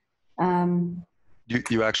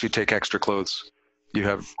you actually take extra clothes. You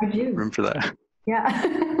have room for that.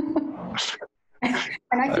 Yeah.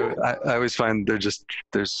 And I always find there's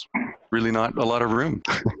really not a lot of room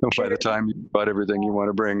by the time you bought everything you want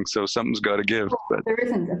to bring. So something's got to give. But there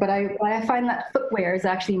isn't. But I find that footwear is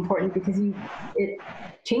actually important because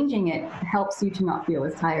changing it helps you to not feel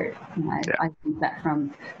as tired. And I think that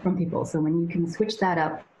from people. So when you can switch that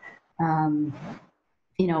up, and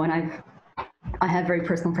I have very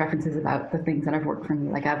personal preferences about the things that have worked for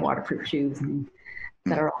me. Like I have waterproof shoes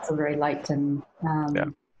that are also very light, and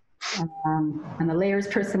I'm a layers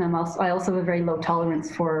person. I also have a very low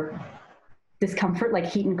tolerance for discomfort, like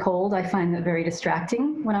heat and cold. I find that very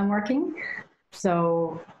distracting when I'm working.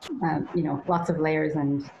 So, lots of layers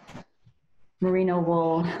and merino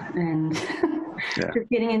wool and just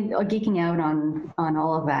geeking out on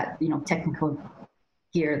all of that, technical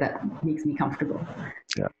gear that makes me comfortable.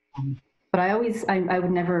 Yeah. But I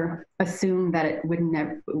would never assume that it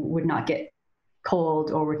would not get cold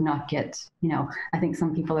or would not get, I think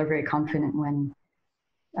some people are very confident when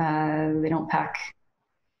they don't pack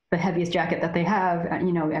the heaviest jacket that they have,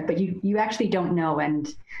 but you actually don't know.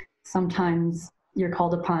 And sometimes you're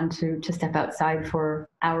called upon to step outside for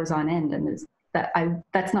hours on end. And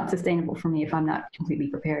that's not sustainable for me if I'm not completely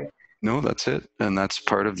prepared. No, that's it. And that's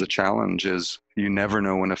part of the challenge is you never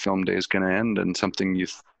know when a film day is going to end, and something you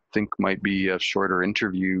think might be a shorter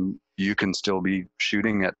interview, you can still be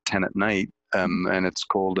shooting at 10 at night. And it's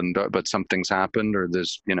cold and dark, but something's happened, or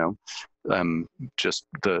there's, just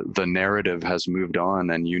the narrative has moved on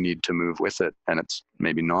and you need to move with it. And it's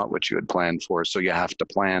maybe not what you had planned for. So you have to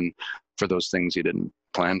plan for those things you didn't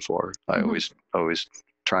plan for. I always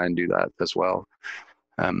try and do that as well.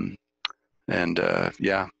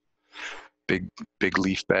 Big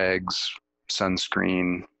leaf bags,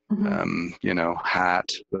 sunscreen,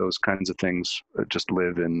 hat, those kinds of things just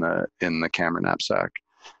live in the camera knapsack.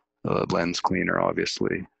 Lens cleaner,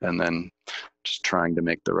 obviously, and then just trying to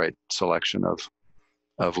make the right selection of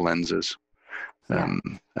lenses,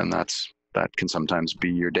 and that can sometimes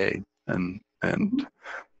be your day, and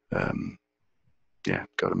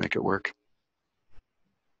got to make it work.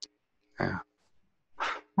 Yeah.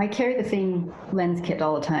 I carry the same lens kit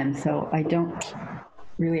all the time, so I don't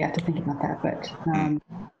really have to think about that, but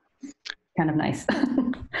kind of nice.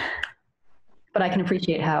 But I can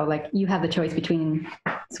appreciate how, like, you have the choice between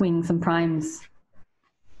swinging some primes,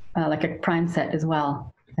 like a prime set as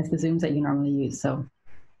well as the zooms that you normally use. So,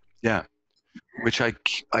 yeah, which I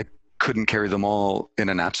couldn't carry them all in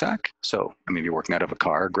a knapsack. So, I mean, you're working out of a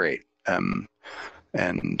car, great. But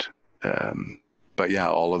yeah,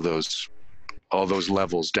 all those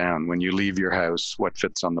levels down. When you leave your house, what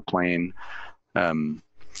fits on the plane? Mike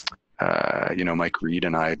Reed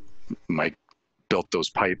and Mike built those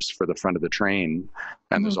pipes for the front of the train,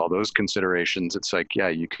 and there's all those considerations. It's like, yeah,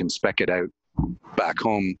 you can spec it out back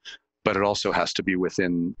home, but it also has to be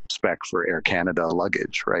within spec for Air Canada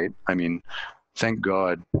luggage, right? I mean, thank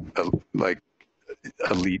God, like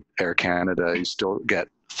elite Air Canada, you still get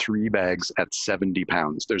 3 bags at 70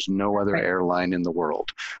 pounds. There's no other airline in the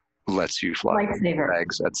world lets you fly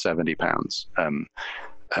bags at 70 pounds.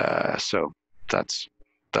 So that's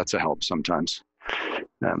a help sometimes.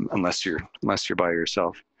 Unless you're by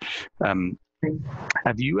yourself.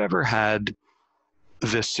 Have you ever had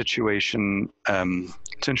this situation?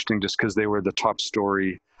 It's interesting just because they were the top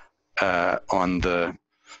story on the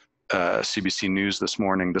CBC News this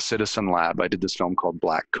morning, the Citizen Lab. I did this film called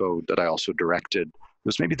Black Code that I also directed. It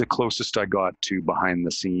was maybe the closest I got to behind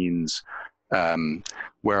the scenes,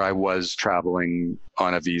 where I was traveling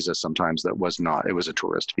on a visa sometimes that was not, it was a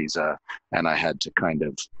tourist visa, and I had to kind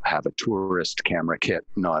of have a tourist camera kit,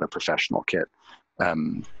 not a professional kit,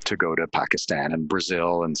 to go to Pakistan and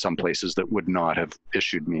Brazil and some places that would not have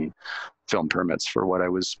issued me film permits for what I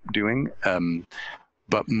was doing.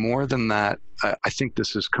 But more than that, I think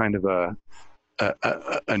this is kind of a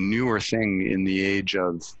a newer thing in the age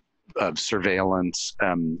of surveillance,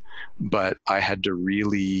 but I had to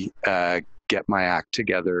really get my act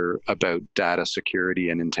together about data security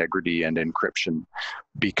and integrity and encryption,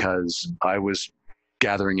 because I was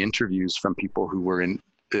gathering interviews from people who were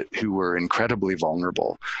incredibly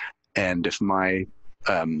vulnerable, and if my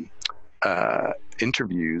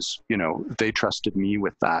interviews, they trusted me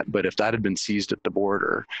with that, but if that had been seized at the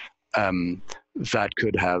border, that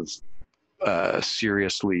could have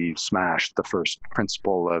seriously smashed the first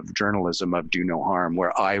principle of journalism of do no harm,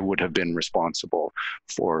 where I would have been responsible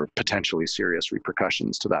for potentially serious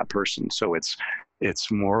repercussions to that person. So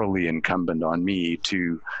it's morally incumbent on me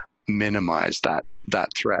to minimize that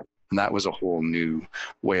threat. And that was a whole new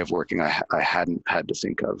way of working I hadn't had to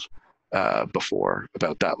think of before,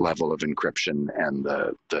 about that level of encryption and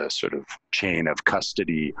the sort of chain of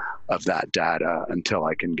custody of that data until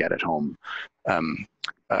I can get it home,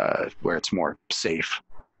 where it's more safe,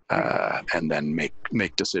 and then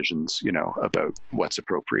make decisions, about what's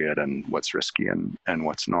appropriate and what's risky and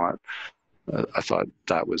what's not. I thought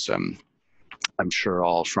that was, I'm sure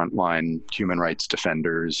all frontline human rights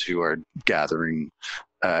defenders who are gathering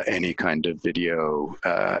any kind of video,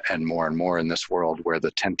 and more in this world where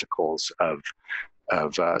the tentacles of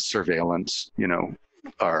surveillance,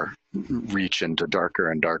 are reach into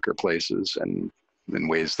darker and darker places and in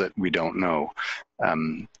ways that we don't know.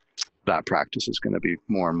 That practice is going to be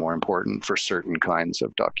more and more important for certain kinds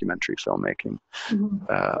of documentary filmmaking. Mm-hmm.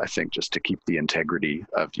 I think just to keep the integrity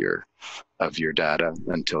of your data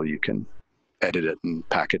until you can edit it and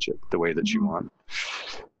package it the way that you want.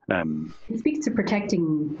 It speaks to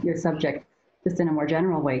protecting your subject just in a more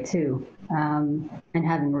general way too, and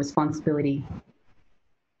having a responsibility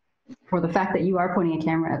for the fact that you are pointing a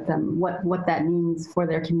camera at them, what that means for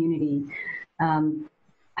their community,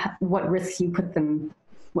 what risks you put them,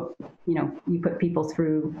 you put people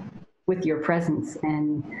through with your presence.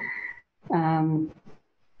 And I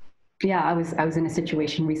was in a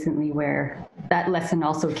situation recently where that lesson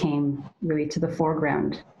also came really to the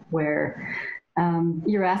foreground, where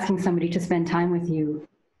you're asking somebody to spend time with you,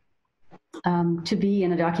 to be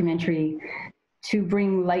in a documentary, to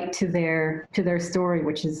bring light to their story,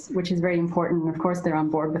 which is very important. And of course, they're on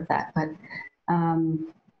board with that, but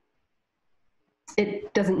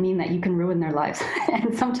it doesn't mean that you can ruin their lives.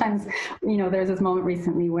 And sometimes, there's this moment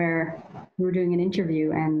recently where we were doing an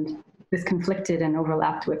interview and this conflicted and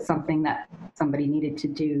overlapped with something that somebody needed to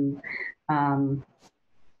do,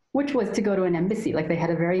 which was to go to an embassy. Like, they had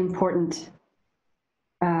a very important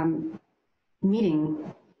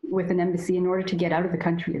meeting with an embassy in order to get out of the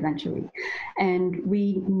country eventually. And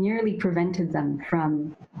we nearly prevented them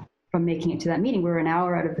from making it to that meeting. We were an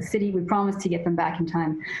hour out of the city. We promised to get them back in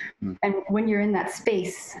time. And when you're in that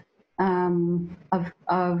space of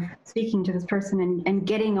speaking to this person and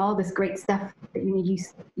getting all this great stuff, you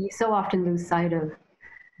so often lose sight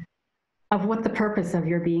of what the purpose of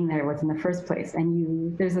your being there was in the first place.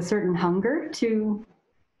 And there's a certain hunger to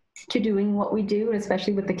doing what we do,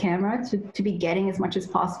 especially with the camera, to be getting as much as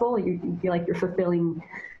possible. You feel like you're fulfilling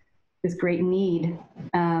this great need.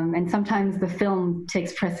 And sometimes the film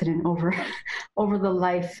takes precedent over the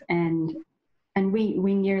life. And we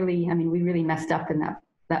nearly, we really messed up in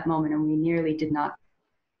that moment, and we nearly did not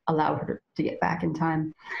allow her to get back in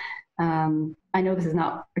time. I know this is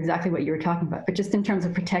not exactly what you were talking about, but just in terms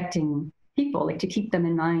of protecting people, like to keep them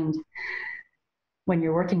in mind when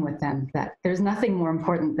you're working with them, that there's nothing more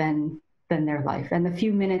important than their life. And the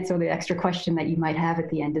few minutes or the extra question that you might have at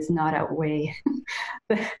the end does not outweigh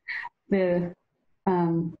their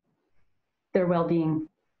well-being.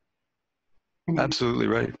 Absolutely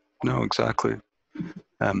right. No, exactly.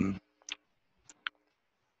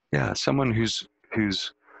 Someone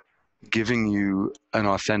who's giving you an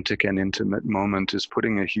authentic and intimate moment is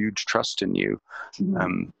putting a huge trust in you.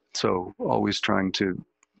 Mm-hmm. So always trying to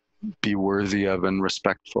be worthy of and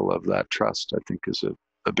respectful of that trust, I think, is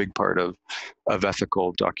a big part of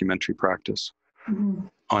ethical documentary practice.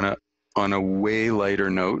 Mm-hmm. On a way lighter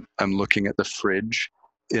note, I'm looking at the fridge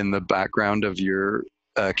in the background of your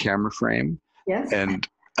camera frame. Yes. And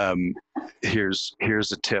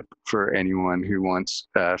here's a tip for anyone who wants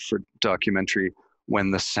for documentary: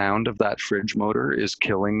 when the sound of that fridge motor is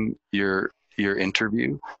killing your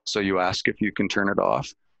interview, so you ask if you can turn it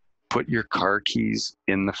off, put your car keys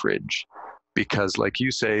in the fridge. Because like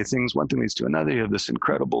you say, one thing leads to another. You have this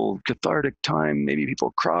incredible cathartic time. Maybe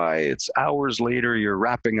people cry. It's hours later. You're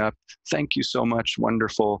wrapping up. Thank you so much.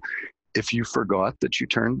 Wonderful. If you forgot that you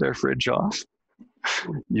turned their fridge off,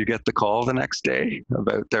 you get the call the next day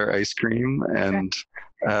about their ice cream and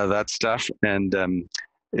that stuff. And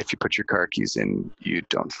if you put your car keys in, you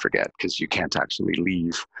don't forget, because you can't actually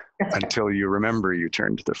leave until you remember you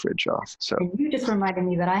turned the fridge off. So and you just reminded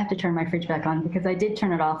me that I have to turn my fridge back on, because I did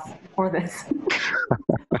turn it off for this.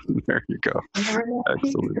 there you go.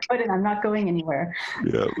 Excellent. And I'm not going anywhere.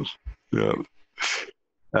 Yeah.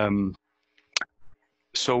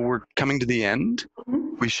 So we're coming to the end.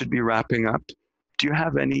 Mm-hmm. We should be wrapping up. Do you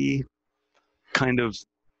have any kind of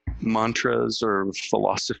mantras or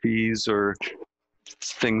philosophies or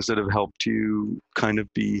things that have helped you kind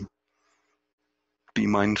of be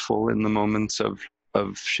mindful in the moments of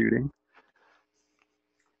shooting?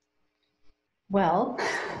 Well,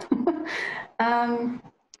 I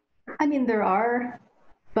mean, there are,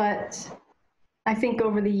 but I think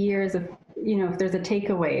over the years, if there's a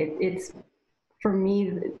takeaway, it's for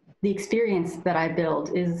me, the experience that I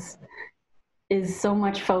build is so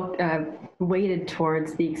much weighted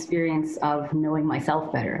towards the experience of knowing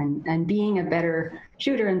myself better, and being a better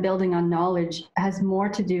shooter and building on knowledge has more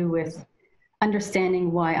to do with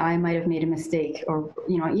understanding why I might have made a mistake, or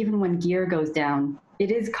even when gear goes down, it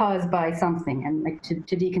is caused by something, and like to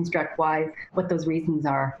deconstruct what those reasons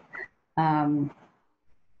are.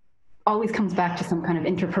 Always comes back to some kind of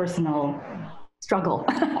interpersonal struggle,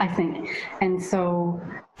 I think. And so,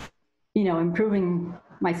 improving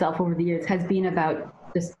myself over the years has been about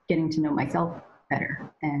just getting to know myself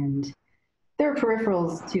better. And there are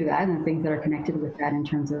peripherals to that and things that are connected with that in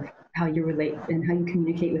terms of how you relate and how you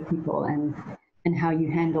communicate with people, and how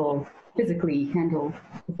you physically handle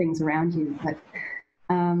the things around you. But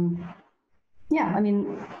yeah, I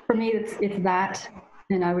mean, for me, it's that.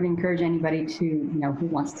 And I would encourage anybody to, who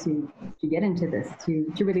wants to get into this,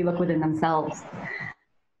 to really look within themselves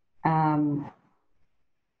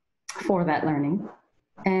for that learning.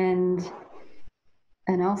 And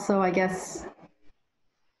also, I guess,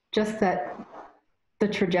 just that the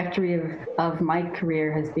trajectory of my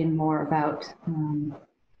career has been more about, and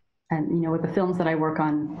with the films that I work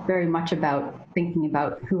on, very much about thinking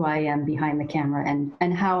about who I am behind the camera,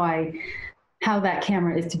 and how that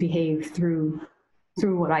camera is to behave through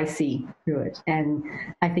what I see through it. And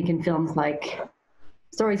I think in films like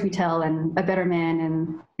Stories We Tell and A Better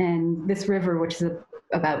Man and This River, which is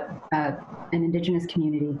about an Indigenous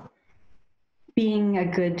community, being a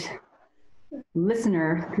good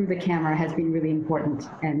listener through the camera has been really important,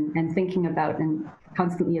 and thinking about and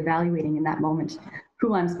constantly evaluating in that moment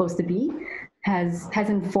who I'm supposed to be has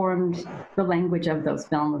informed the language of those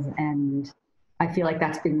films. And I feel like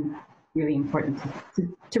that's been really important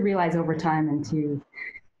to realize over time, and to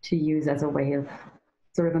use as a way of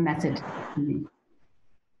sort of a method for me.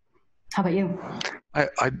 How about you?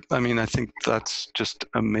 I mean, I think that's just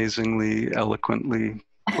amazingly eloquently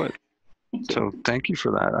put. So thank you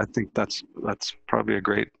for that. I think that's probably a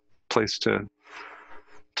great place to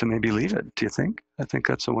maybe leave it. Do you think? I think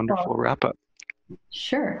that's a wonderful wrap up.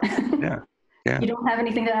 Sure. Yeah. You don't have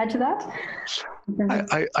anything to add to that?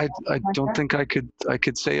 I don't think I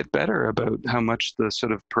could say it better about how much the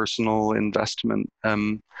sort of personal investment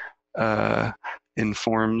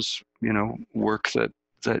informs work that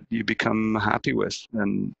you become happy with,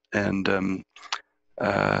 and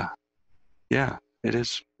yeah, it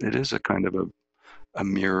is a kind of a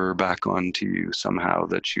mirror back onto you somehow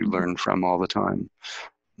that you learn from all the time.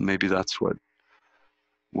 Maybe that's what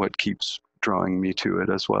keeps drawing me to it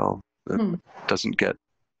as well. It doesn't get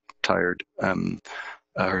tired,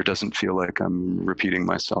 or doesn't feel like I'm repeating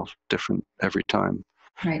myself different every time.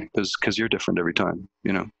 Right. Because you're different every time,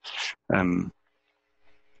 yeah.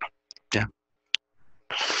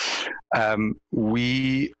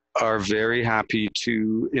 We are very happy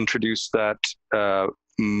to introduce that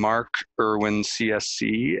Mark Irwin,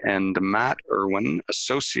 CSC, and Matt Irwin,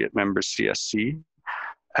 Associate Member, CSC,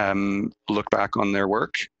 look back on their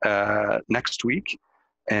work next week.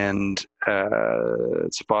 And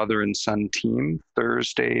it's a father and son team,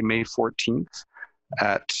 Thursday, May 14th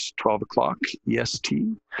at 12 o'clock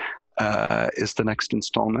EST is the next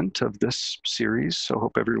installment of this series. So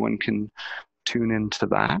hope everyone can tune into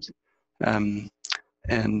that.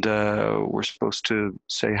 And we're supposed to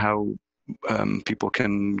say how people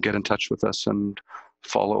can get in touch with us and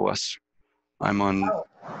follow us. I'm on...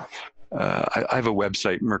 I have a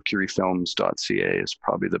website, mercuryfilms.ca is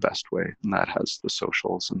probably the best way, and that has the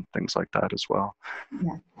socials and things like that as well.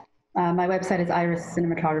 Yeah. My website is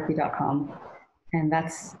cinematography.com, and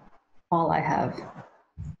that's all I have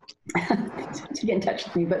to get in touch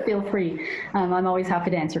with me, but feel free. I'm always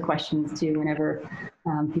happy to answer questions too whenever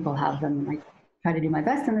people have them. I try to do my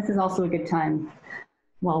best, and this is also a good time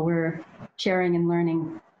while we're sharing and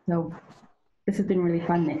learning. So this has been really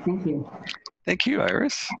fun, Nick. Thank you. Thank you,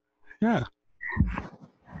 Iris. Yeah.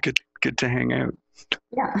 Good to hang out.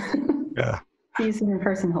 Yeah. Yeah, See you soon in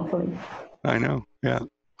person, hopefully. I know. Yeah. All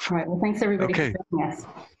right. Well, thanks everybody Okay. for joining us.